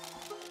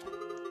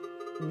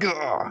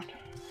 God.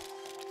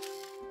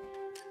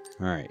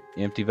 Alright,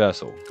 empty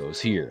vessel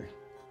goes here.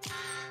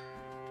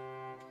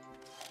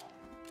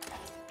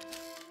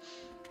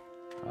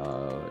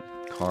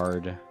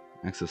 Card,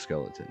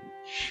 exoskeleton.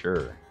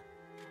 Sure.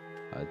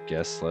 I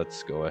guess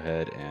let's go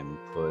ahead and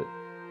put...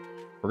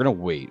 We're gonna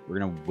wait. We're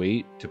gonna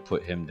wait to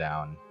put him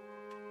down.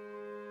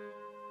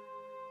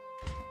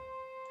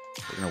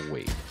 We're gonna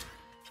wait.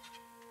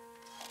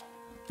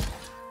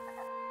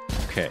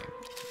 Okay.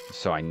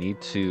 So I need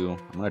to...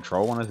 I'm gonna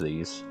draw one of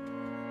these.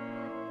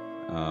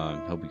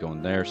 He'll be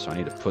going there, so I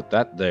need to put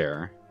that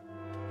there.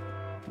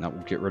 And that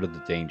will get rid of the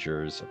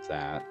dangers of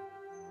that.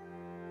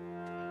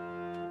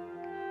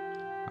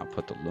 I'll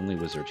put the Lonely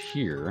Wizard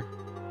here.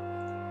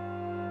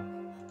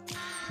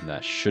 And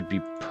that should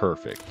be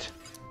perfect.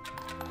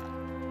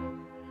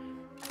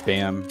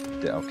 Bam.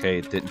 Okay,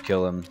 it didn't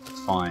kill him.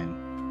 That's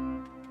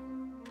fine.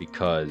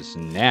 Because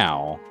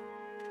now...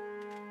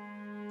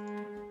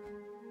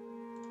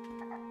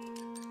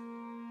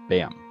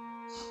 Bam.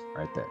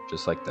 Right there.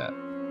 Just like that.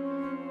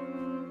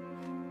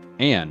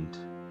 And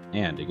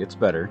it gets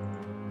better.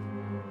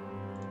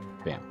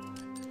 Bam.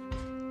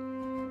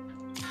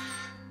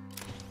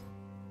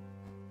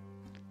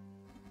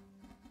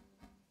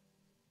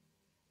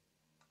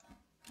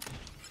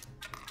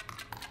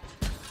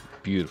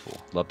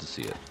 Beautiful. Love to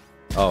see it.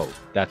 Oh,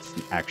 that's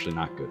actually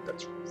not good.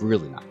 That's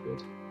really not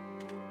good.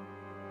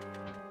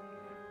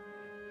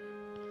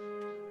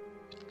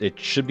 It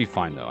should be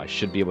fine, though. I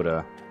should be able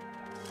to...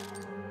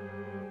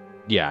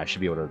 Yeah, I should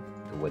be able to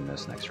win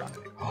this next round.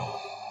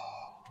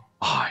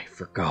 I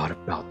forgot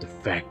about the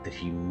fact that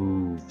he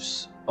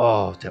moves.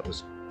 Oh, that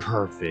was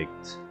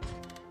perfect.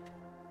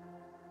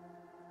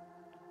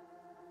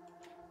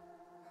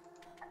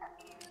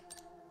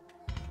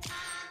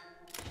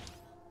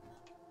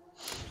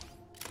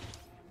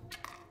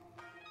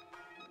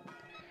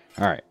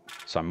 Alright,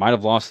 so I might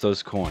have lost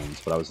those coins,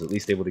 but I was at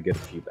least able to get a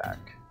few back.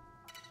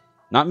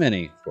 Not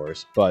many, of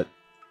course, but...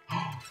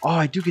 Oh,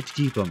 I do get to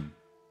keep them.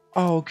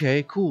 Oh,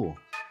 okay, cool.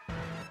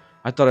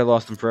 I thought I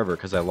lost them forever,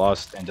 because I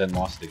lost and then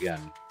lost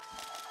again.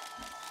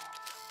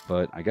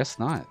 But I guess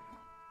not.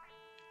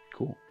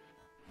 Cool.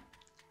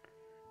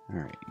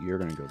 Alright, you're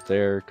going to go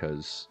there,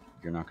 because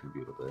you're not going to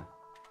be able to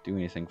do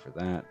anything for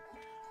that.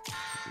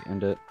 We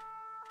end it.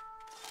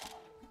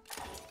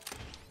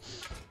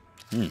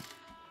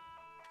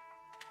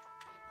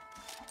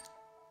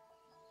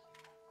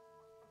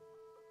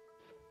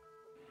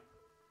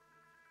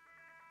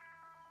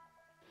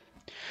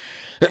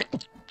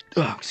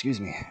 Oh, excuse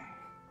me.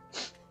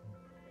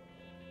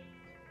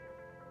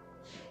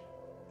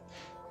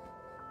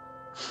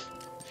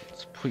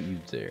 Let's put you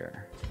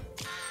there.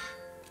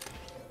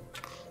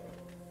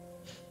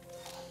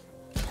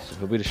 So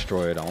he'll be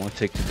destroyed. I'll only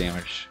take 2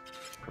 damage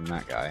from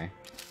that guy.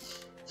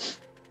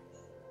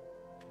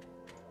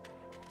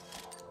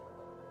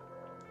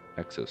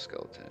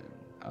 Exoskeleton.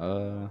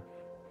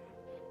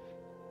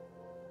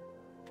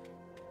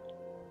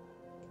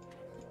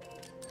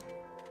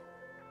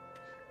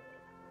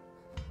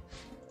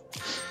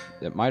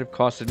 That might have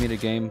costed me the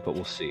game, but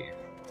we'll see.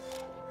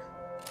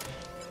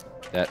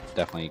 That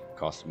definitely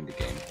costed me the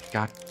game.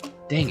 God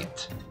dang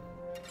it.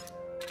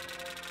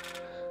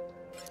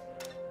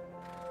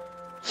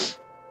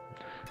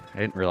 I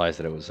didn't realize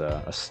that it was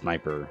a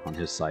sniper on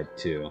his side,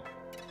 too.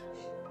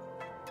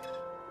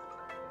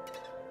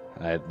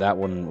 That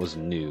one was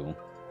new,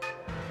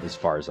 as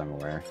far as I'm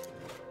aware.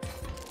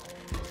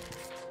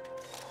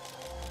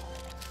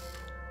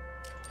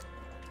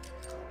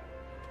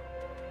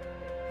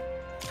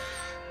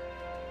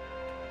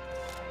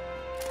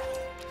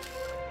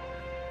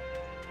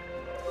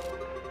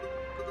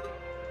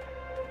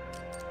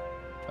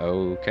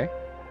 Okay,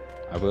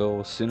 I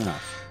will soon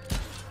enough.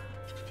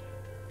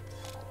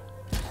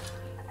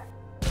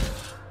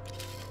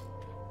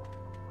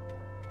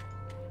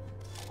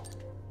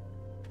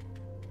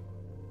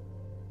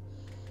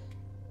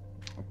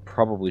 I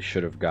probably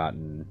should have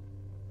gotten...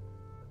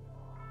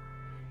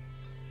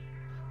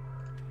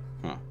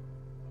 Huh.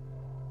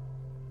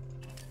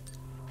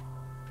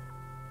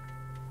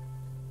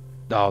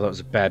 Oh, that was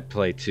a bad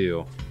play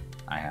too.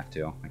 I have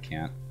to. I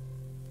can't.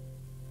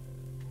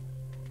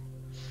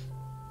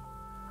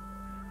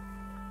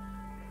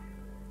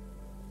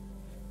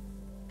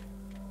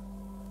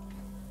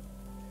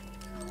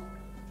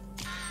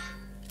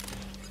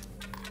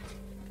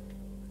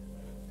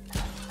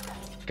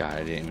 God,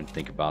 I didn't even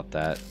think about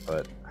that,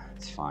 but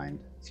it's fine.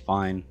 It's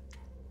fine.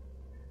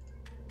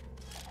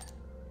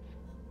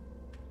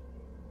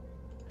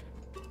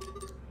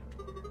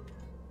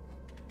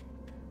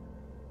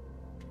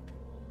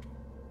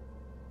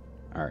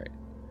 Alright.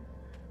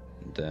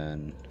 And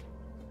then,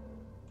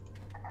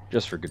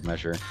 just for good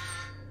measure,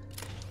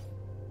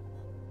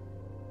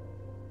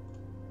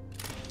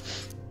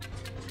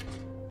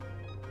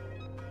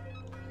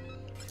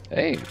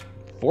 hey,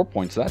 4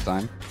 points that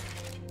time.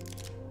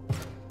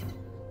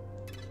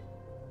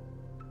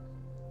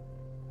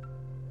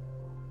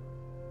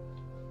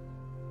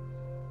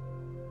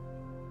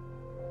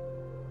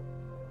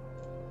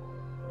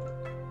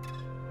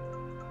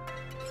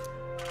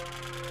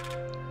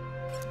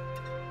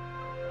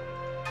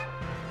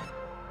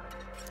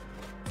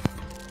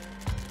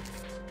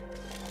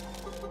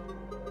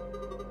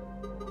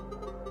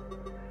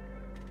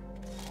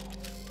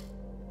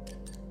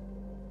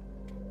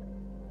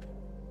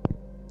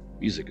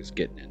 Music is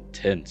getting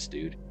intense,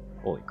 dude.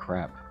 Holy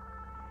crap.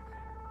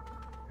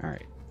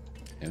 Alright.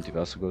 Empty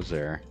vessel goes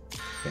there.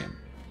 Bam.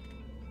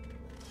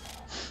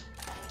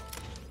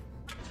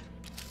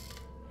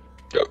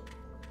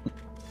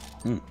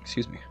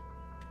 Excuse me.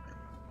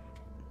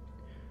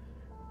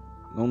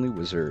 Lonely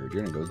Wizard,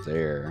 you're gonna go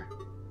there.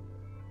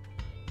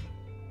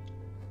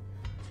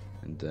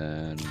 And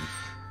then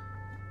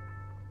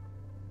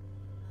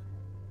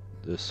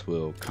this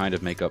will kind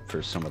of make up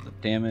for some of the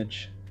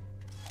damage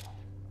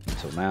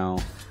until now,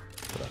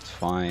 but that's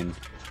fine.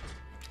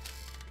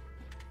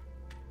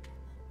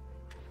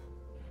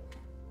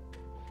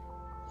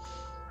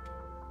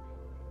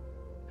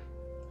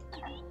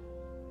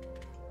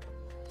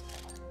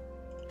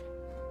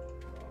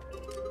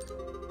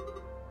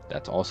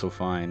 That's also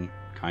fine,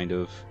 kind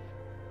of.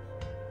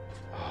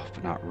 Oh,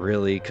 but not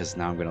really, because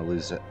now I'm gonna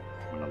lose it.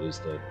 I'm gonna lose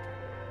the...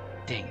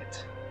 Dang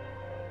it.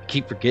 I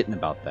keep forgetting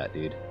about that,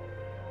 dude.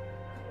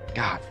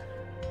 God.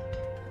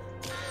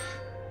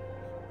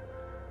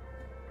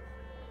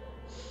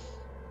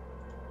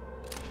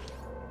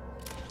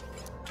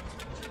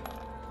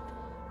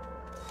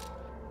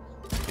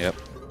 Yep.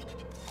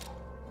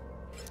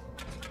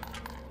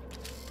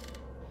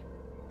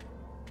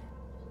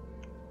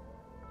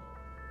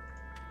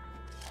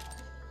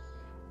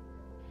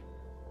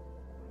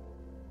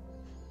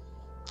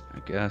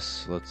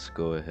 guess let's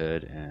go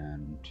ahead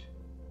and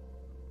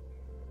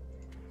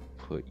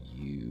put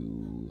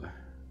you...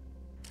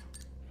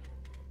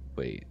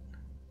 Wait.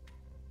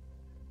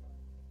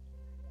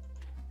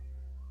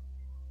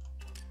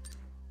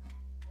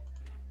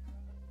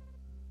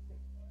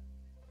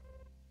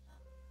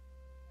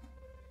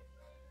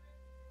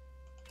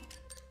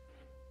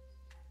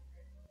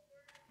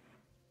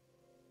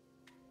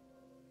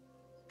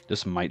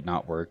 This might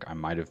not work. I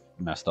might have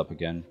messed up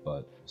again,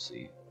 but we'll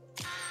see.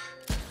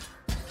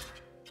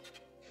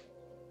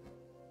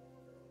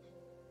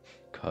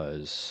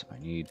 Because I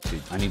need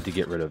to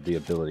get rid of the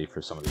ability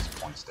for some of these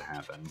points to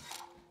happen.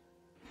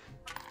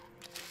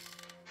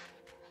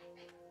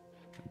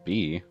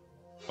 B?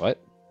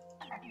 What?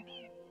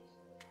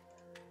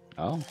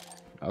 Oh,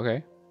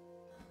 okay.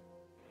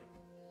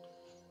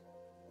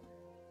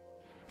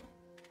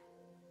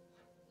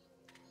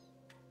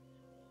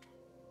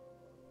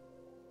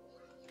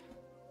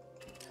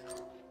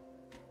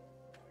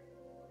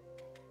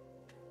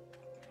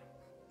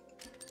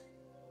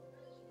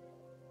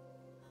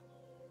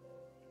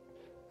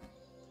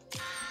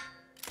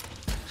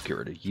 Let's get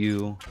rid of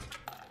you.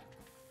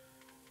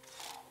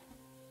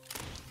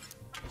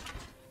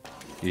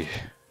 Yeah.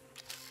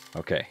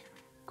 Okay,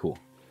 cool.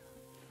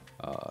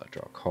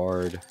 Draw a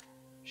card.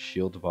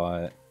 Shield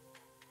bot.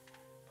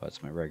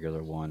 That's my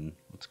regular one.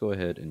 Let's go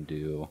ahead and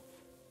do...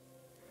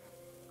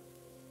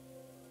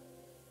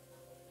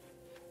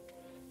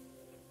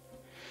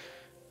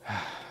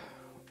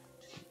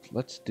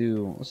 Let's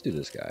do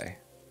this guy.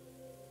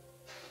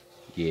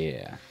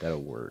 Yeah,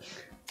 that'll work.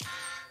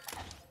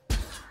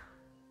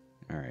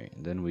 Alright,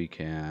 and then we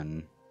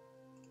can...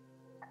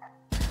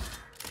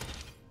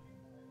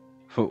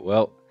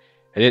 Well,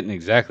 I didn't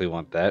exactly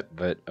want that,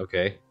 but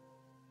okay.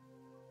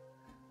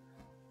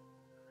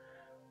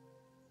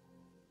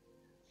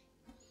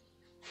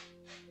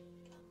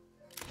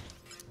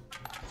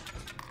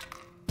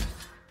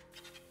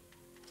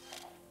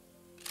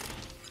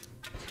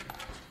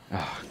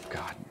 Oh,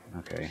 God.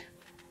 Okay.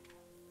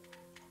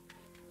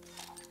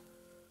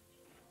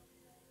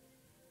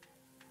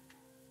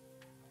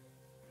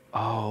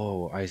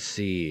 Oh, I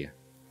see.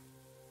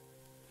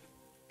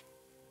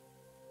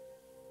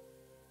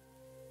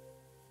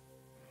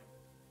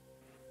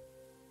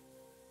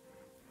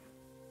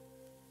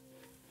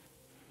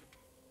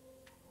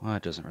 Well,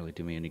 it doesn't really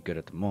do me any good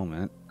at the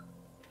moment.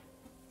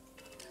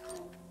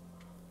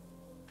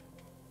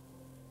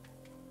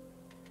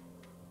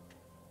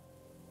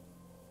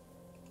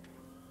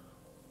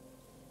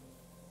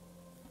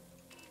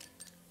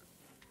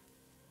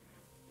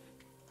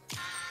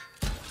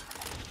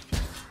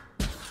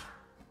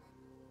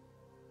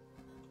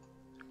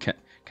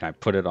 Can I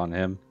put it on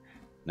him?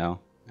 No?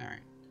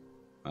 Alright.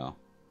 Well.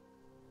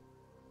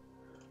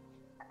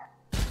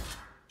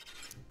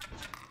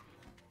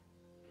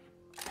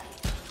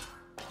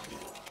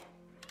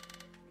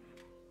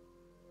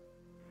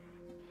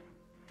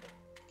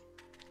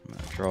 I'm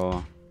gonna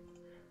draw.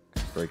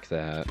 Break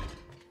that.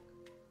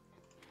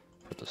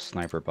 Put the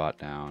sniper bot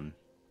down.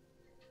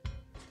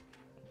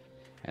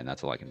 And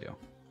that's all I can do.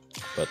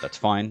 But that's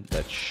fine.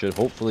 That should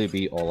hopefully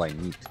be all I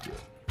need to do.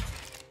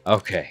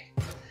 Okay.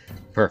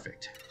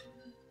 Perfect.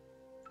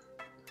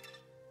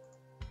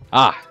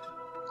 Ah!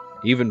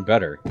 Even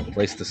better.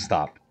 Place to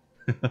stop.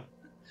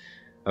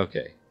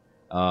 Okay.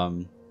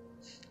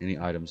 Any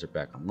items are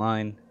back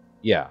online?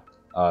 Yeah.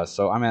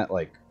 So I'm at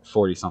like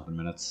 40-something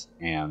minutes.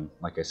 And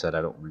like I said,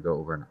 I don't want to go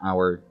over an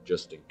hour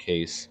just in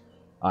case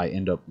I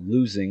end up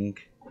losing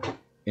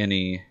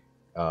any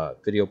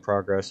video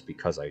progress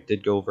because I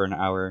did go over an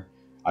hour.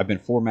 I've been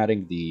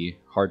formatting the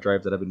hard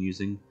drive that I've been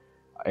using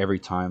every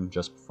time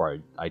just before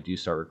I do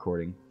start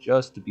recording,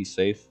 just to be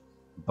safe,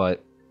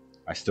 but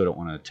I still don't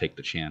want to take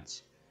the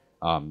chance.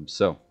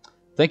 So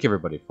thank you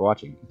everybody for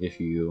watching. If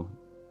you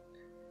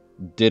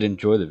did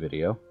enjoy the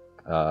video,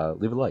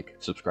 leave a like,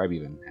 subscribe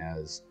even,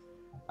 as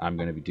I'm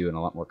going to be doing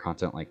a lot more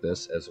content like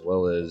this, as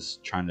well as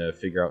trying to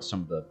figure out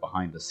some of the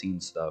behind the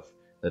scenes stuff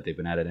that they've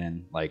been added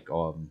in, like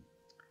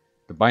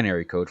the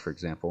binary code, for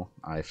example.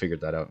 I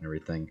figured that out and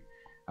everything.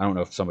 I don't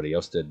know if somebody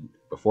else did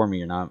before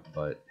me or not,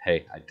 but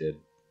hey, I did.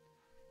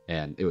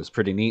 And it was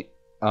pretty neat.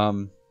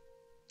 But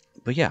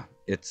yeah,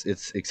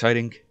 it's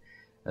exciting.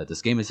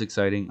 This game is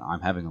exciting. I'm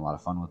having a lot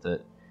of fun with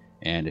it.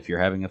 And if you're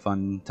having a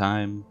fun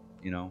time,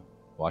 you know,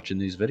 watching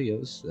these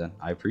videos, then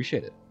I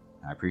appreciate it.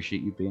 I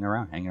appreciate you being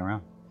around, hanging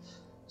around.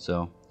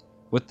 So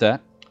with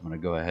that, I'm going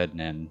to go ahead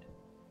and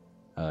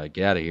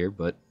get out of here.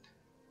 But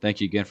thank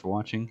you again for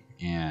watching.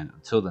 And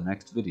until the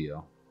next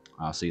video,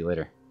 I'll see you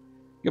later.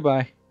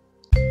 Goodbye.